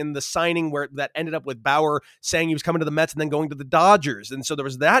controversy in the signing that ended up with Bauer saying he was coming to the Mets and then going to the Dodgers. And so there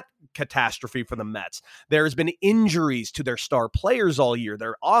was that catastrophe for the Mets. There has been injuries to their star players all year.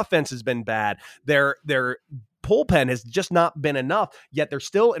 Their offense has been bad. Their bullpen has just not been enough, yet they're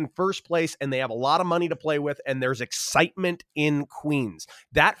still in first place and they have a lot of money to play with, and there's excitement in Queens.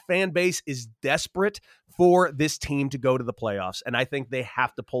 That fan base is desperate for this team to go to the playoffs, and I think they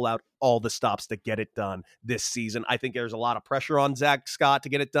have to pull out all the stops to get it done this season. I think there's a lot of pressure on Zach Scott to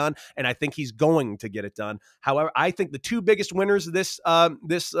get it done, and I think he's going to get it done. However, I think the two biggest winners of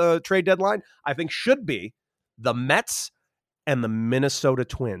this trade deadline, I think, should be the Mets and the Minnesota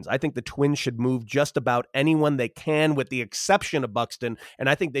Twins. I think the Twins should move just about anyone they can, with the exception of Buxton, and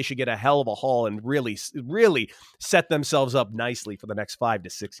I think they should get a hell of a haul and really set themselves up nicely for the next 5 to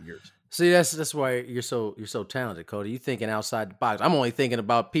 6 years. See, that's why you're so talented, Cody. You're thinking outside the box. I'm only thinking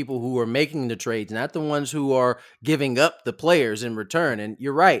about people who are making the trades, not the ones who are giving up the players in return. And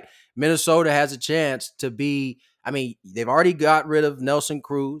you're right. Minnesota has a chance to be, I mean, they've already got rid of Nelson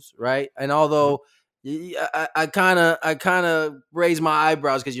Cruz, right? And although I kind of raise my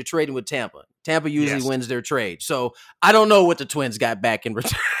eyebrows because you're trading with Tampa. Tampa usually wins their trade. So I don't know what the Twins got back in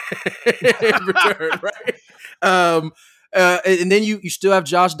return, right? And then you still have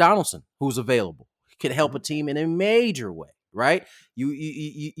Josh Donaldson, who's available. He can help a team in a major way, right?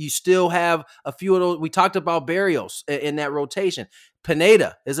 You still have a few of those. We talked about Berrios in that rotation.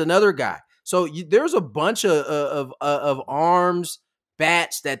 Pineda is another guy. So there's a bunch of arms,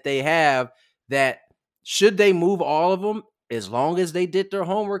 bats that they have that, should they move all of them, as long as they did their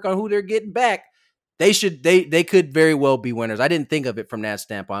homework on who they're getting back, they could very well be winners. I didn't think of it from that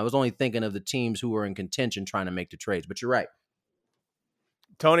standpoint. I was only thinking of the teams who were in contention trying to make the trades. But you're right,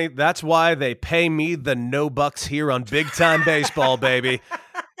 Tony. That's why they pay me the no bucks here on Big Time Baseball, baby.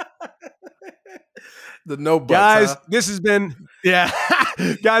 The no bucks, guys. Huh? This has been guys.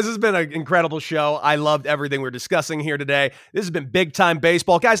 This has been an incredible show. I loved everything we're discussing here today. This has been Big Time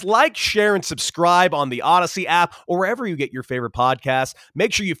Baseball, guys. Like, share, and subscribe on the Odyssey app or wherever you get your favorite podcasts.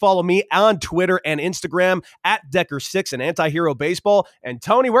 Make sure you follow me on Twitter and Instagram at Decker6 and Antihero Baseball. And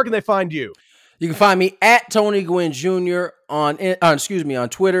Tony, where can they find you? You can find me at Tony Gwynn Jr. on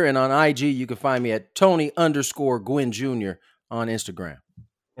Twitter, and on IG. You can find me at Tony_Gwynn Jr. on Instagram.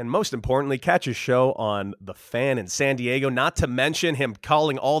 And most importantly, catch his show on The Fan in San Diego, not to mention him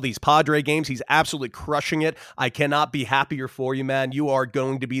calling all these Padre games. He's absolutely crushing it. I cannot be happier for you, man. You are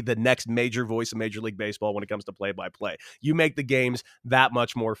going to be the next major voice of Major League Baseball when it comes to play-by-play. You make the games that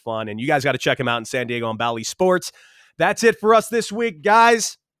much more fun, and you guys got to check him out in San Diego on Bally Sports. That's it for us this week,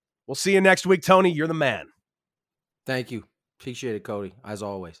 guys. We'll see you next week. Tony, you're the man. Thank you. Appreciate it, Cody, as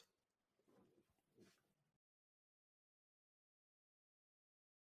always.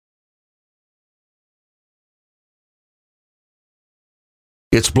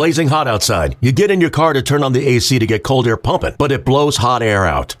 It's blazing hot outside. You get in your car to turn on the AC to get cold air pumping, but it blows hot air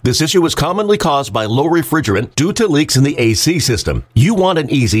out. This issue is commonly caused by low refrigerant due to leaks in the AC system. You want an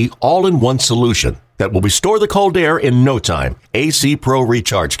easy, all-in-one solution that will restore the cold air in no time. AC Pro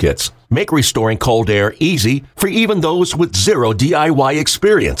Recharge Kits make restoring cold air easy for even those with zero DIY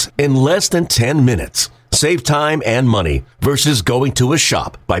experience in less than 10 minutes. Save time and money versus going to a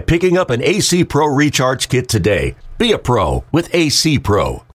shop by picking up an AC Pro Recharge Kit today. Be a pro with AC Pro.